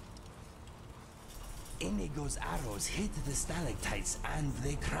 Inigo's arrows hit the stalactites and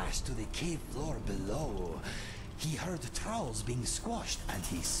they crashed to the cave floor below. He heard trolls being squashed and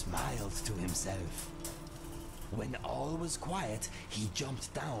he smiled to himself. When all was quiet, he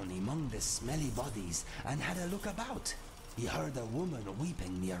jumped down among the smelly bodies and had a look about. He heard a woman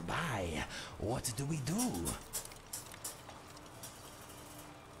weeping nearby. What do we do?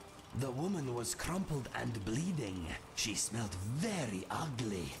 The woman was crumpled and bleeding. She smelled very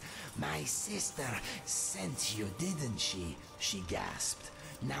ugly. "My sister sent you, didn't she?" she gasped.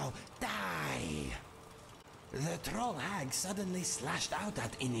 "Now die!" The troll hag suddenly slashed out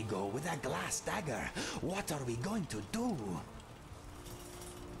at Inigo with a glass dagger. What are we going to do?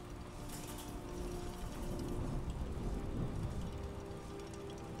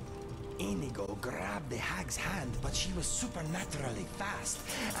 Inigo grabbed the hag's hand, but she was supernaturally fast,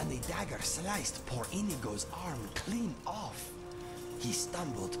 and the dagger sliced poor Inigo's arm clean off. He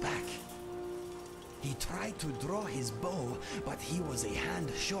stumbled back. He tried to draw his bow, but he was a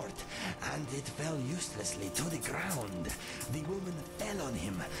hand short, and it fell uselessly to the ground. The woman fell on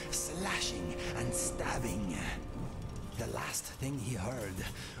him, slashing and stabbing. The last thing he heard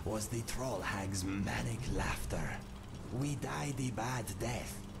was the troll hag's manic laughter. We died a bad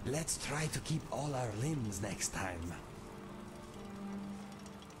death. Let's try to keep all our limbs next time.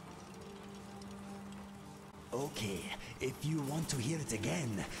 Okay, if you want to hear it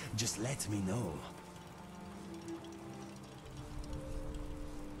again, just let me know.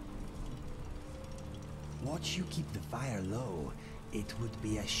 Watch you keep the fire low. It would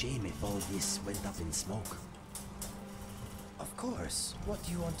be a shame if all this went up in smoke. Of course, what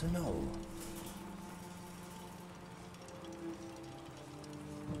do you want to know?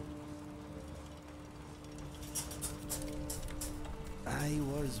 I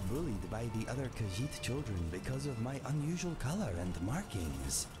was bullied by the other Khajiit children because of my unusual color and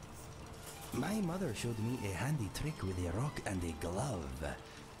markings. My mother showed me a handy trick with a rock and a glove.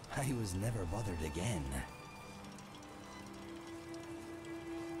 I was never bothered again.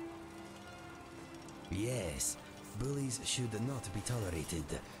 Yes, bullies should not be tolerated.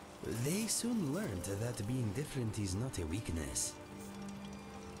 They soon learned that being different is not a weakness.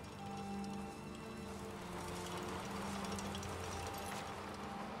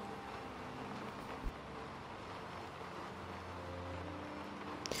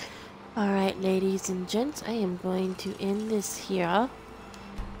 Alright, ladies and gents, I am going to end this here.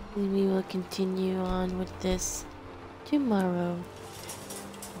 And we will continue on with this tomorrow.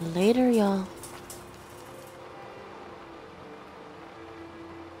 Later, y'all.